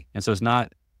family. And so it's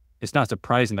not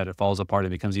surprising that it falls apart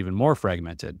and becomes even more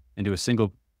fragmented into a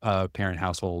single parent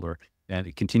household, and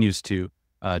it continues to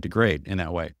degrade in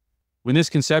that way. When this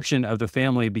conception of the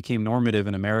family became normative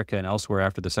in America and elsewhere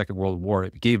after the Second World War,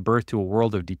 it gave birth to a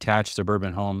world of detached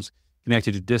suburban homes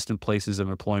connected to distant places of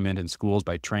employment and schools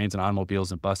by trains and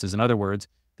automobiles and buses. In other words,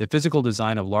 the physical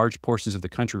design of large portions of the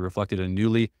country reflected a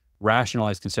newly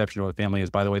rationalized conception of what a family is.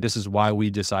 By the way, this is why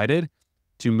we decided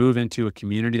to move into a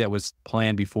community that was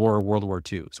planned before World War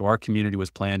II. So our community was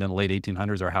planned in the late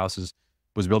 1800s. Our house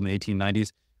was built in the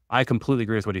 1890s. I completely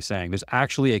agree with what he's saying. There's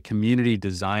actually a community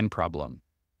design problem.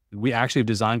 We actually have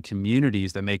designed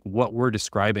communities that make what we're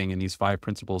describing in these 5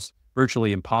 principles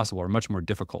virtually impossible or much more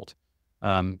difficult.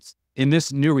 In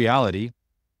this new reality,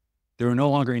 there are no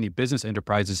longer any business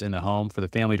enterprises in the home for the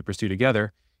family to pursue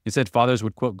together. Instead, fathers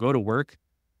would, quote, go to work,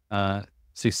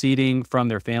 seceding from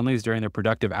their families during their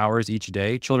productive hours each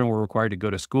day. Children were required to go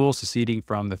to school, seceding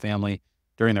from the family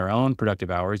during their own productive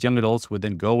hours. Young adults would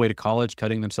then go away to college,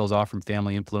 cutting themselves off from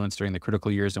family influence during the critical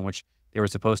years in which they were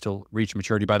supposed to reach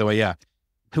maturity. By the way, yeah,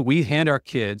 we hand our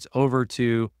kids over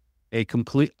to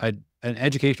an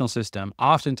educational system,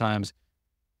 oftentimes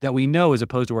that we know is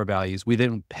opposed to our values. We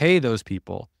then pay those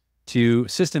people to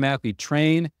systematically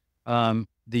train the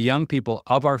young people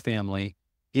of our family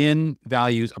in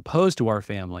values opposed to our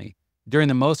family during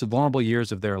the most vulnerable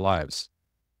years of their lives.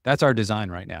 That's our design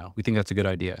right now. We think that's a good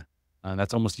idea.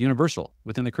 That's almost universal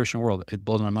within the Christian world. It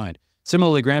blows my mind.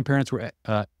 Similarly, grandparents were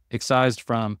excised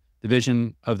from the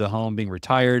vision of the home being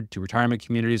retired to retirement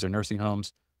communities or nursing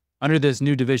homes. Under this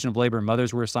new division of labor,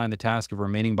 mothers were assigned the task of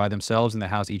remaining by themselves in the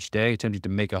house each day, attempting to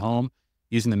make a home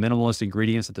using the minimalist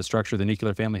ingredients that the structure of the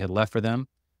nuclear family had left for them.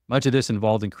 Much of this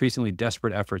involved increasingly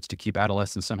desperate efforts to keep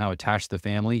adolescents somehow attached to the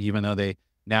family, even though they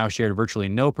now shared virtually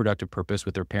no productive purpose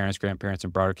with their parents, grandparents,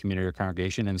 and broader community or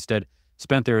congregation, and instead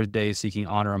spent their days seeking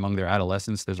honor among their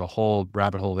adolescents. There's a whole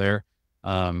rabbit hole there.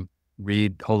 Hold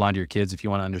on to your kids if you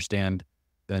want to understand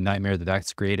the nightmare that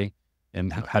that's creating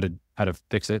and how to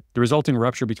fix it. The resulting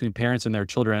rupture between parents and their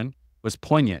children was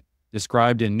poignant,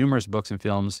 described in numerous books and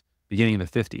films beginning in the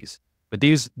 50s. But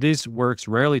these works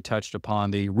rarely touched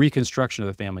upon the reconstruction of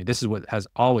the family. This is what has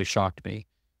always shocked me,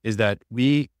 is that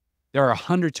there are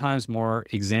 100 times more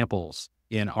examples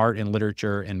in art and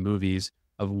literature and movies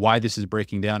of why this is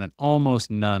breaking down and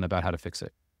almost none about how to fix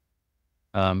it.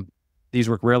 These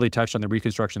work rarely touched on the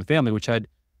reconstruction of the family, which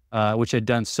had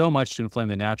done so much to inflame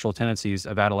the natural tendencies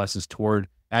of adolescents toward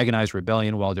agonized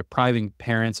rebellion while depriving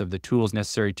parents of the tools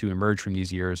necessary to emerge from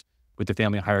these years with the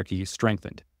family hierarchy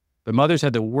strengthened. But mothers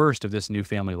had the worst of this new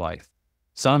family life.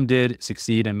 Some did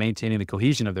succeed in maintaining the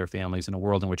cohesion of their families in a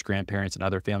world in which grandparents and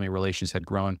other family relations had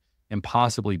grown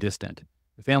impossibly distant.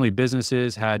 The family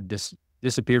businesses had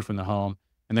disappeared from the home,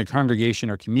 and the congregation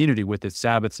or community with its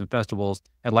Sabbaths and festivals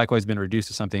had likewise been reduced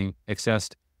to something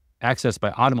accessed by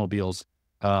automobiles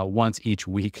once each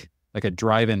week, like a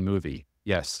drive-in movie.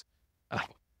 Yes.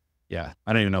 Yeah,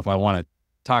 I don't even know if I want to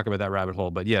talk about that rabbit hole,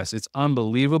 but yes, it's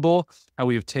unbelievable how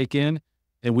we have taken,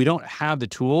 and we don't have the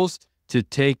tools to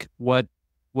take what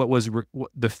was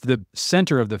the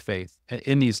center of the faith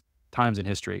in these times in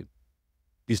history.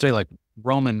 You study like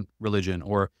Roman religion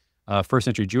or first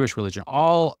century Jewish religion,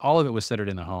 all of it was centered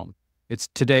in the home. It's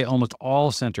today almost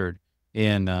all centered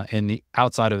in the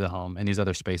outside of the home and these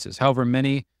other spaces. However,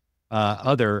 many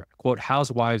other, quote,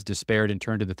 housewives despaired and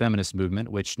turned to the feminist movement,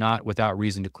 which not without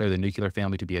reason declared the nuclear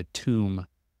family to be a tomb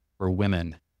for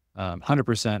women.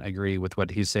 100% agree with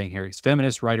what he's saying here.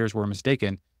 Feminist writers were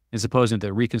mistaken in supposing that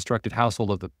the reconstructed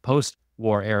household of the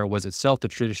post-war era was itself the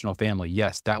traditional family.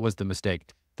 Yes, that was the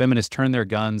mistake. Feminists turned their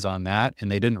guns on that,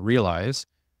 and they didn't realize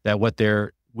that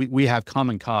we have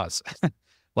common cause.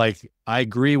 Like, I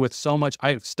agree with so much.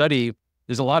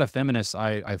 There's a lot of feminists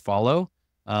I follow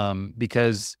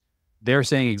because they're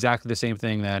saying exactly the same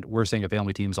thing that we're saying at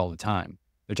family teams all the time.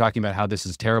 They're talking about how this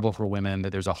is terrible for women,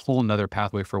 that there's a whole nother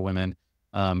pathway for women,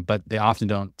 but they often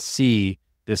don't see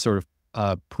this sort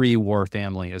of pre-war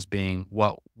family as being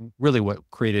what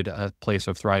created a place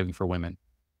of thriving for women.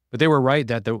 But they were right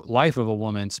that the life of a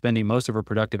woman spending most of her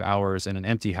productive hours in an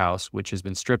empty house, which has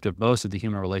been stripped of most of the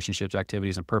human relationships,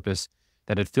 activities, and purpose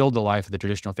that had filled the life of the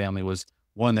traditional family, was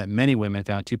one that many women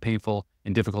found too painful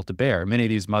and difficult to bear. Many of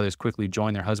these mothers quickly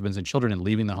joined their husbands and children in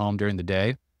leaving the home during the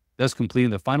day, thus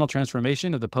completing the final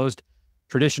transformation of the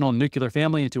post-traditional nuclear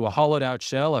family into a hollowed-out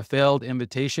shell, a failed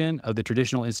imitation of the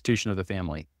traditional institution of the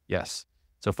family. Yes.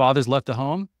 So fathers left the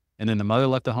home, and then the mother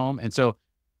left the home. And so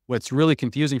what's really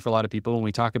confusing for a lot of people when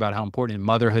we talk about how important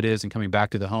motherhood is and coming back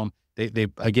to the home, they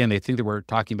think that we're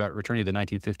talking about returning to the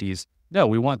 1950s. No,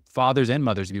 we want fathers and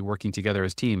mothers to be working together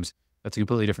as teams. That's a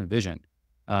completely different vision.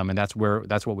 And that's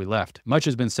what we left. Much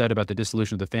has been said about the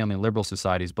dissolution of the family in liberal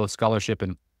societies. Both scholarship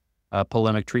and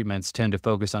polemic treatments tend to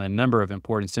focus on a number of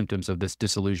important symptoms of this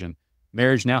dissolution.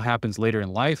 Marriage now happens later in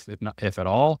life, if at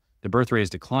all. The birth rate has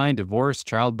declined. Divorce,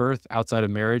 childbirth outside of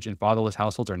marriage, and fatherless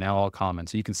households are now all common.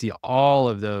 So you can see all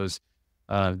of those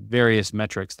various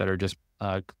metrics that are just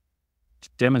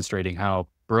demonstrating how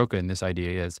broken this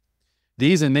idea is.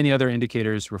 These and many other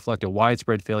indicators reflect a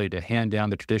widespread failure to hand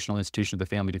down the traditional institution of the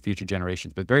family to future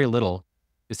generations, but very little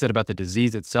is said about the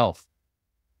disease itself,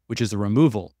 which is the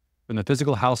removal from the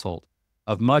physical household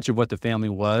of much of what the family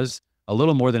was a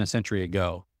little more than a century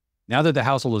ago. Now that the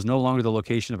household is no longer the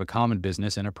location of a common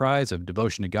business enterprise, of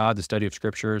devotion to God, the study of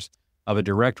scriptures, of a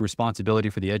direct responsibility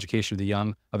for the education of the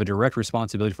young, of a direct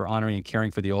responsibility for honoring and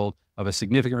caring for the old, of a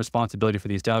significant responsibility for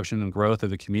the establishment and growth of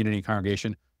the community and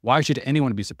congregation, why should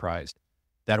anyone be surprised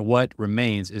that what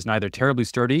remains is neither terribly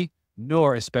sturdy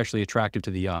nor especially attractive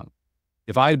to the young?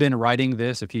 If I had been writing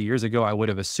this a few years ago, I would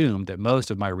have assumed that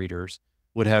most of my readers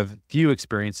would have few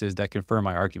experiences that confirm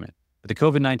my argument. But the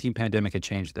COVID-19 pandemic had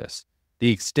changed this.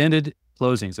 The extended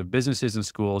closings of businesses and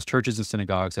schools, churches and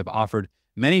synagogues have offered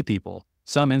many people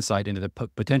some insight into the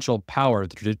potential power of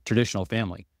the traditional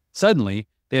family. Suddenly,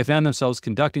 they have found themselves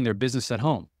conducting their business at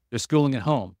home, their schooling at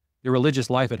home, their religious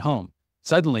life at home.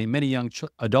 Suddenly, many young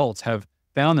adults have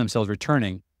found themselves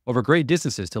returning over great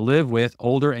distances to live with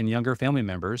older and younger family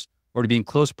members or to be in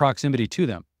close proximity to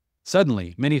them.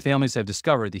 Suddenly, many families have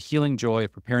discovered the healing joy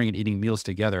of preparing and eating meals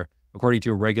together according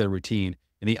to a regular routine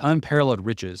and the unparalleled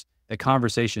riches that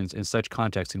conversations in such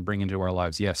contexts can bring into our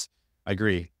lives. Yes, I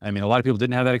agree. I mean, a lot of people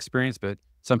didn't have that experience, but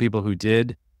some people who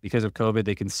did, because of COVID,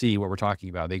 they can see what we're talking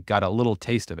about. They got a little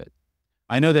taste of it.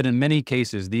 I know that in many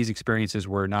cases, these experiences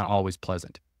were not always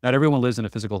pleasant. Not everyone lives in a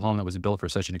physical home that was built for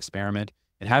such an experiment,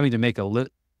 and having to make a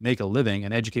living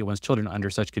and educate one's children under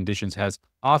such conditions has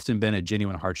often been a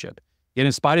genuine hardship. Yet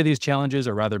in spite of these challenges,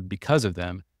 or rather because of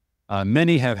them,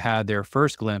 many have had their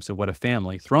first glimpse of what a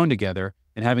family thrown together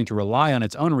and having to rely on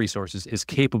its own resources is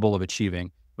capable of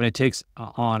achieving when it takes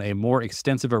on a more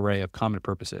extensive array of common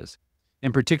purposes.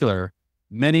 In particular,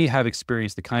 many have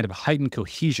experienced the kind of heightened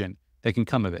cohesion that can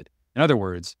come of it. In other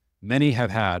words, many have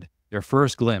had their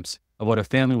first glimpse of what a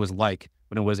family was like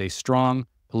when it was a strong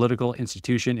political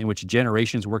institution in which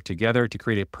generations worked together to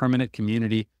create a permanent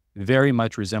community very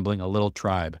much resembling a little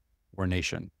tribe or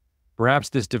nation. Perhaps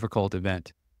this difficult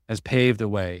event has paved the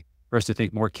way for us to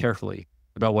think more carefully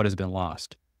about what has been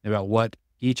lost, about what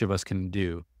each of us can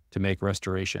do to make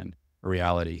restoration a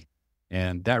reality.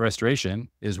 And that restoration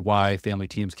is why family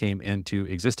teams came into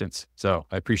existence. So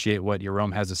I appreciate what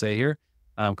Jerome has to say here.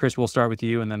 Chris, we'll start with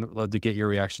you and then love to get your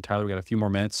reaction. Tyler, we got a few more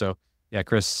minutes. So yeah,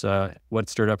 Chris, what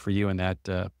stirred up for you in that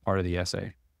part of the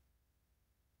essay?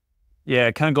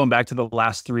 Yeah, kind of going back to the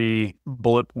last three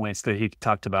bullet points that he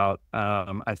talked about,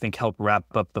 I think help wrap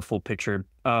up the full picture.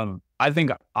 I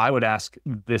think I would ask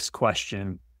this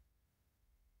question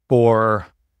for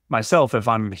myself if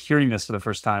I'm hearing this for the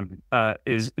first time,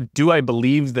 is do I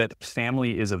believe that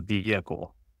family is a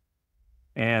vehicle?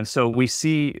 And so we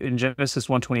see in Genesis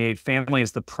 1:28, family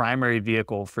is the primary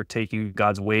vehicle for taking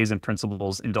God's ways and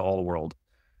principles into all the world.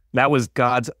 That was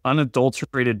God's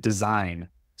unadulterated design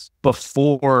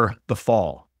before the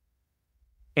fall.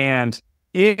 And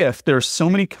if there's so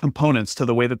many components to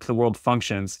the way that the world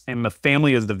functions and the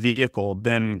family is the vehicle,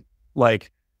 then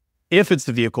if it's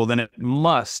the vehicle, then it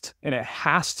must, and it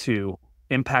has to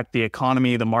impact the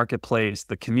economy, the marketplace,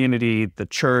 the community, the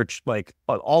church,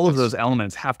 all of those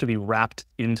elements have to be wrapped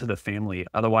into the family.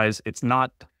 Otherwise, it's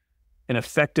not an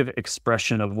effective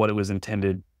expression of what it was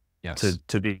intended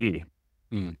to be.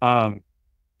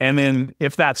 And then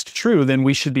if that's true, then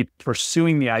we should be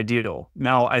pursuing the ideal.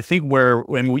 Now, I think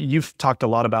you've talked a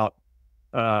lot about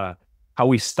how how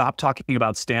we stop talking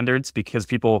about standards because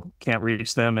people can't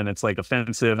reach them and it's like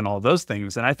offensive and all those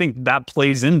things. And I think that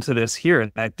plays into this here.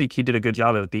 And I think he did a good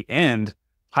job at the end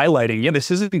highlighting, yeah, this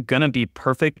isn't going to be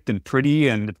perfect and pretty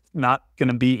and not going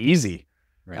to be easy.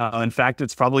 Right. In fact,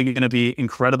 it's probably going to be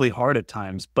incredibly hard at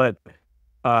times, but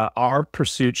our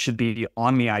pursuit should be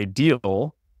on the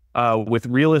ideal with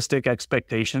realistic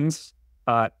expectations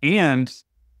and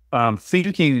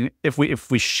thinking if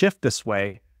we shift this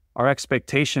way, our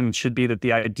expectation should be that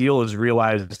the ideal is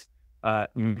realized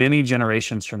many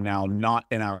generations from now, not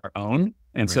in our own.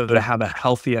 And so to have a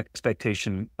healthy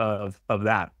expectation of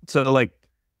that. So like,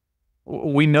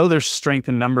 we know there's strength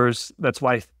in numbers. That's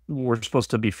why we're supposed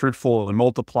to be fruitful and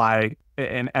multiply.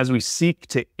 And as we seek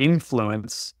to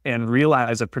influence and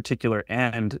realize a particular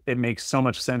end, it makes so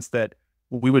much sense that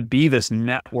we would be this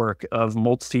network of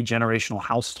multi-generational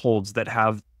households that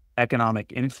have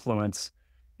economic influence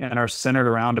and are centered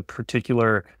around a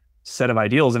particular set of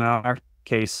ideals. And in our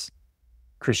case,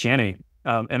 Christianity.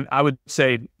 And I would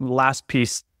say last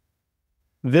piece,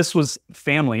 this was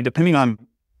family, depending on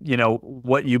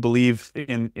what you believe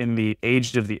in the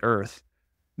age of the earth.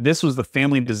 This was the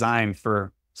family design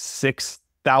for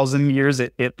 6,000 years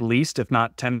at least, if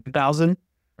not 10,000.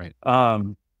 Right.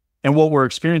 And what we're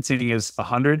experiencing is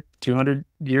 100, 200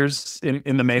 years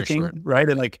in the making, sure. Right?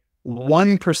 And like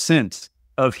 1%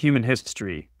 of human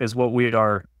history is what we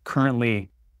are currently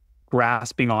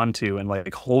grasping onto and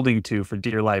like holding to for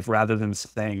dear life, rather than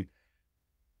saying,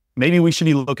 maybe we should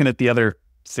be looking at the other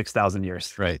 6,000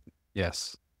 years. Right.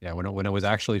 Yes. Yeah. When it was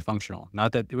actually functional,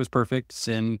 not that it was perfect.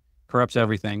 Sin corrupts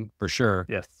everything for sure.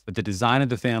 Yes. But the design of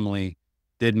the family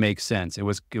did make sense. It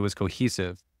was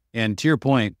cohesive. And to your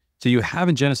point, so you have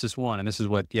in Genesis 1, and this is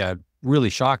what, really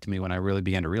shocked me when I really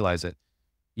began to realize it.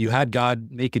 You had God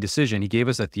make a decision. He gave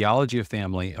us a theology of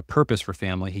family, a purpose for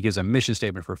family. He gives a mission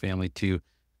statement for family to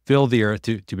fill the earth,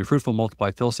 to be fruitful,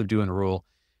 multiply, fill, subdue, and rule.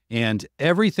 And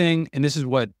everything, and this is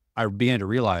what I began to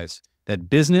realize, that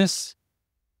business,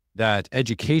 that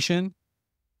education,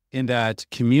 and that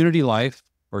community life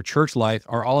or church life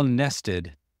are all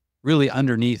nested really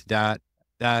underneath that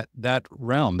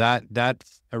realm, that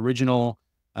original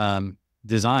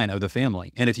design of the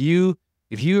family. And if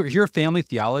your family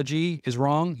theology is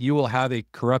wrong, you will have a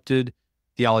corrupted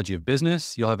theology of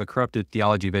business, you'll have a corrupted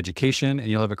theology of education, and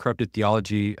you'll have a corrupted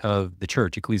theology of the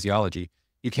church, ecclesiology.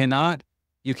 You cannot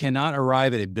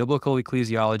arrive at a biblical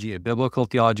ecclesiology, a biblical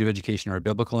theology of education, or a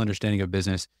biblical understanding of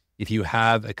business if you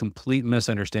have a complete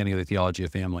misunderstanding of the theology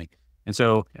of family. And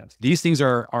so these things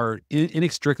are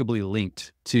inextricably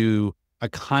linked to a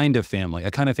kind of family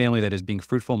that is being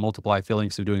fruitful, multiply, filling,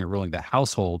 subduing, and ruling. The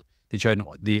household, the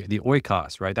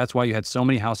oikos, right? That's why you had so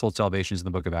many household salvations in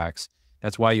the book of Acts.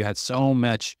 That's why you had so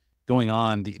much going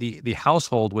on. The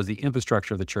household was the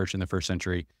infrastructure of the church in the first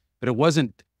century, but it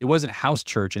wasn't house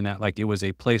church in that, like, it was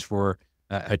a place for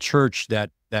a church that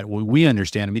we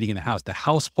understand, meeting in the house. The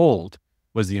household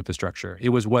was the infrastructure. It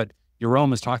was what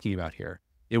Jerome is talking about here.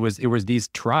 It was these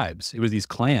tribes, it was these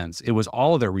clans, it was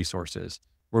all of their resources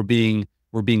were being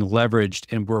leveraged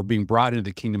and were being brought into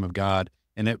the kingdom of God,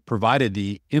 and it provided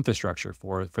the infrastructure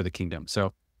for the kingdom.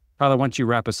 So, Tyler, why don't you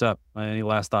wrap us up? Any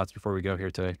last thoughts before we go here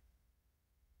today?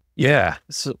 Yeah,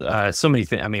 so many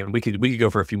things. I mean, we could go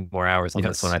for a few more hours on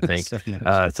this one, I think.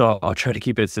 So I'll try to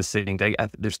keep it succinct.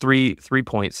 There's three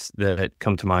points that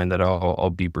come to mind that I'll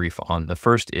be brief on. The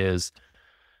first is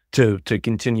to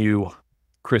continue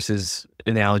Chris's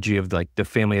analogy of like the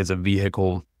family as a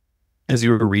vehicle. As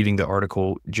you were reading the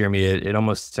article, Jeremy, it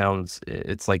almost sounds,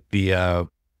 it's like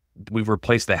we've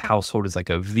replaced the household as like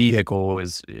a vehicle,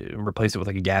 replaced it with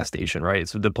like a gas station, right?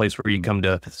 It's the place where you come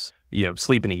to,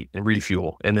 sleep and eat and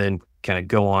refuel, and then kind of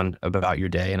go on about your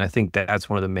day. And I think that's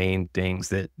one of the main things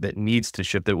that needs to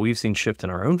shift, that we've seen shift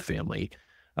in our own family,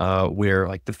 where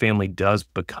like the family does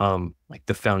become like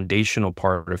the foundational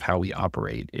part of how we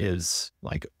operate is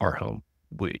like our home.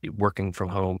 Working from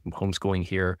home, homeschooling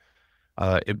here.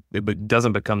 It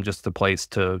doesn't become just the place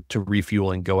to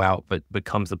refuel and go out, but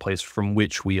becomes the place from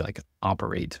which we like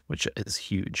operate, which is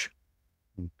huge.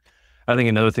 I think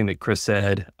another thing that Chris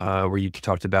said, where you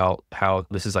talked about how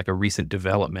this is like a recent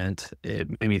development, it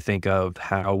made me think of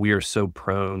how we are so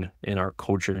prone in our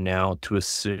culture now to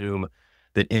assume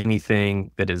that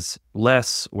anything that is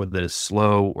less or that is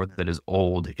slow or that is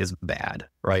old is bad,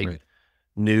 right?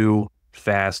 New,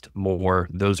 fast, more,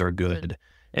 those are good.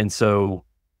 And so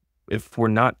if we're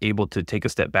not able to take a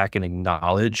step back and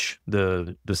acknowledge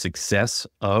the success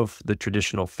of the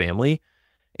traditional family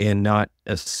and not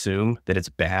assume that it's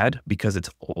bad because it's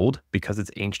old, because it's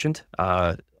ancient,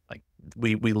 like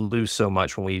we lose so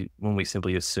much when we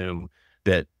simply assume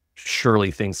that surely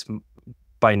things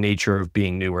by nature of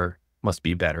being newer, must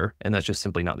be better. And that's just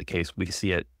simply not the case. We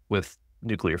see it with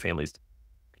nuclear families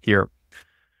here.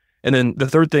 And then the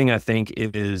third thing I think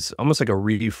is almost like a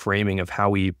reframing of how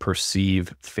we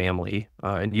perceive family.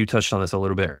 And you touched on this a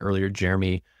little bit earlier,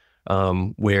 Jeremy,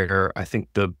 where I think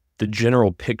the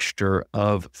general picture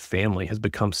of family has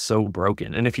become so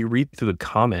broken. And if you read through the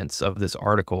comments of this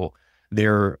article,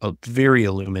 they're very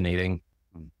illuminating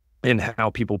in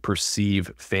how people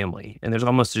perceive family. And there's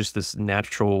almost just this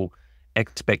natural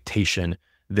expectation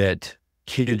that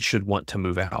kids should want to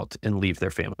move out and leave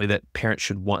their family, that parents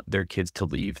should want their kids to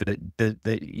leave,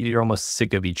 that you're almost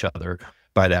sick of each other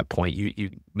by that point. You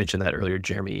mentioned that earlier,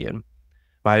 Jeremy, and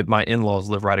my in-laws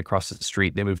live right across the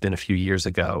street. They moved in a few years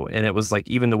ago, and it was like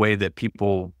even the way that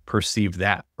people perceive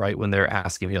that, right? When they're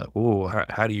asking me like, "Oh,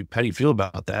 how do you feel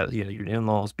about that? You know, your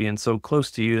in-laws being so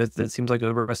close to you, that seems like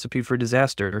a recipe for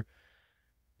disaster."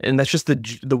 And that's just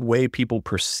the way people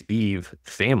perceive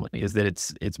family, is that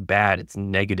it's bad, it's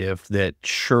negative, that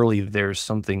surely there's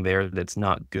something there that's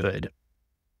not good.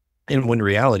 And when in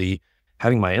reality,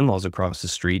 having my in-laws across the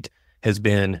street has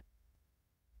been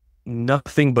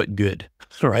nothing but good,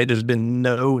 right? There's been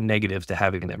no negatives to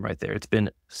having them right there. It's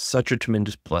been such a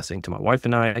tremendous blessing to my wife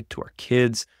and I, to our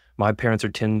kids. My parents are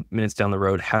 10 minutes down the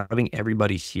road. Having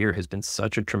everybody here has been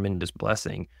such a tremendous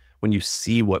blessing. When you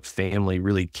see what family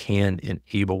really can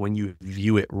enable, when you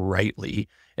view it rightly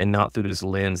and not through this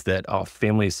lens that, oh,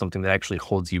 family is something that actually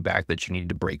holds you back, that you need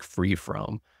to break free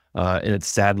from. And it's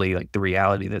sadly like the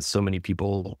reality that so many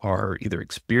people are either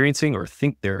experiencing or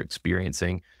think they're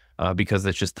experiencing, because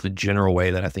that's just the general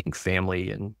way that I think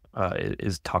family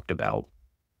is talked about.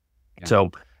 Yeah.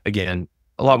 So again,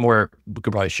 a lot more we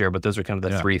could probably share, but those are kind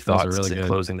of the three thoughts in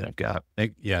closing that I've got.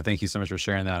 Thank you so much for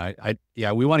sharing that.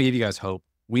 We want to give you guys hope.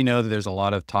 We know that there's a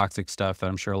lot of toxic stuff that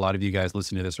I'm sure a lot of you guys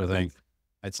listening to this are thinking,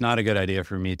 it's not a good idea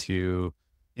for me to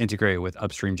integrate with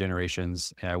upstream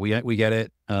generations. We get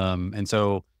it. And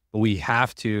so we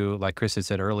have to, like Chris had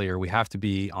said earlier, we have to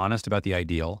be honest about the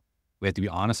ideal. We have to be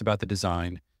honest about the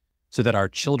design so that our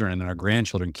children and our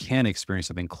grandchildren can experience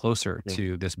something closer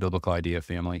to this biblical idea of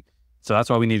family. So that's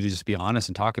why we need to just be honest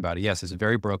and talk about it. Yes, it's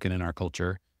very broken in our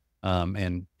culture.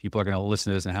 And people are going to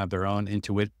listen to this and have their own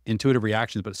intuitive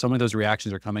reactions, but some of those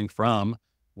reactions are coming from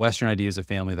Western ideas of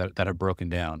family that have broken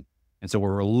down. And so what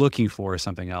we're looking for is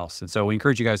something else. And so we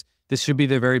encourage you guys, this should be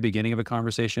the very beginning of a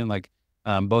conversation. Like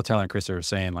both Tyler and Chris are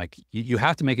saying, like you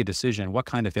have to make a decision what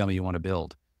kind of family you want to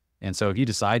build. And so if you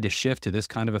decide to shift to this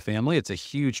kind of a family, it's a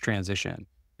huge transition.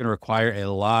 It's going to require a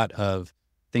lot of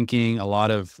thinking, a lot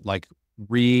of like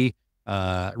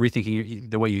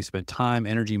rethinking the way you spend time,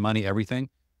 energy, money, everything.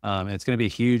 And it's going to be a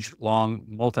huge, long,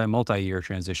 multi-year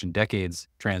transition, decades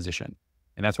transition.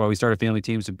 And that's why we started family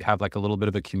teams, to have like a little bit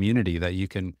of a community that you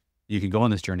can go on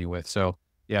this journey with. So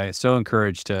yeah, I'm so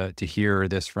encouraged to hear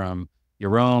this from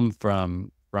Jerome,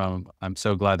 from I'm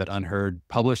so glad that Unheard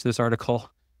published this article.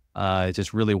 It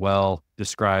just really well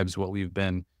describes what we've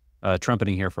been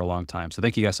trumpeting here for a long time. So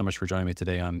thank you guys so much for joining me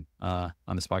today on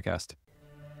this podcast.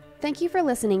 Thank you for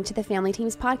listening to the Family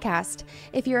Teams podcast.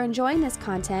 If you're enjoying this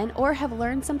content or have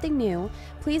learned something new,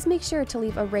 please make sure to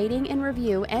leave a rating and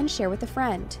review and share with a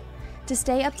friend. To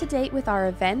stay up to date with our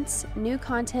events, new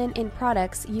content, and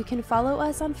products, you can follow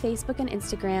us on Facebook and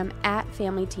Instagram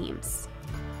 @Family Teams.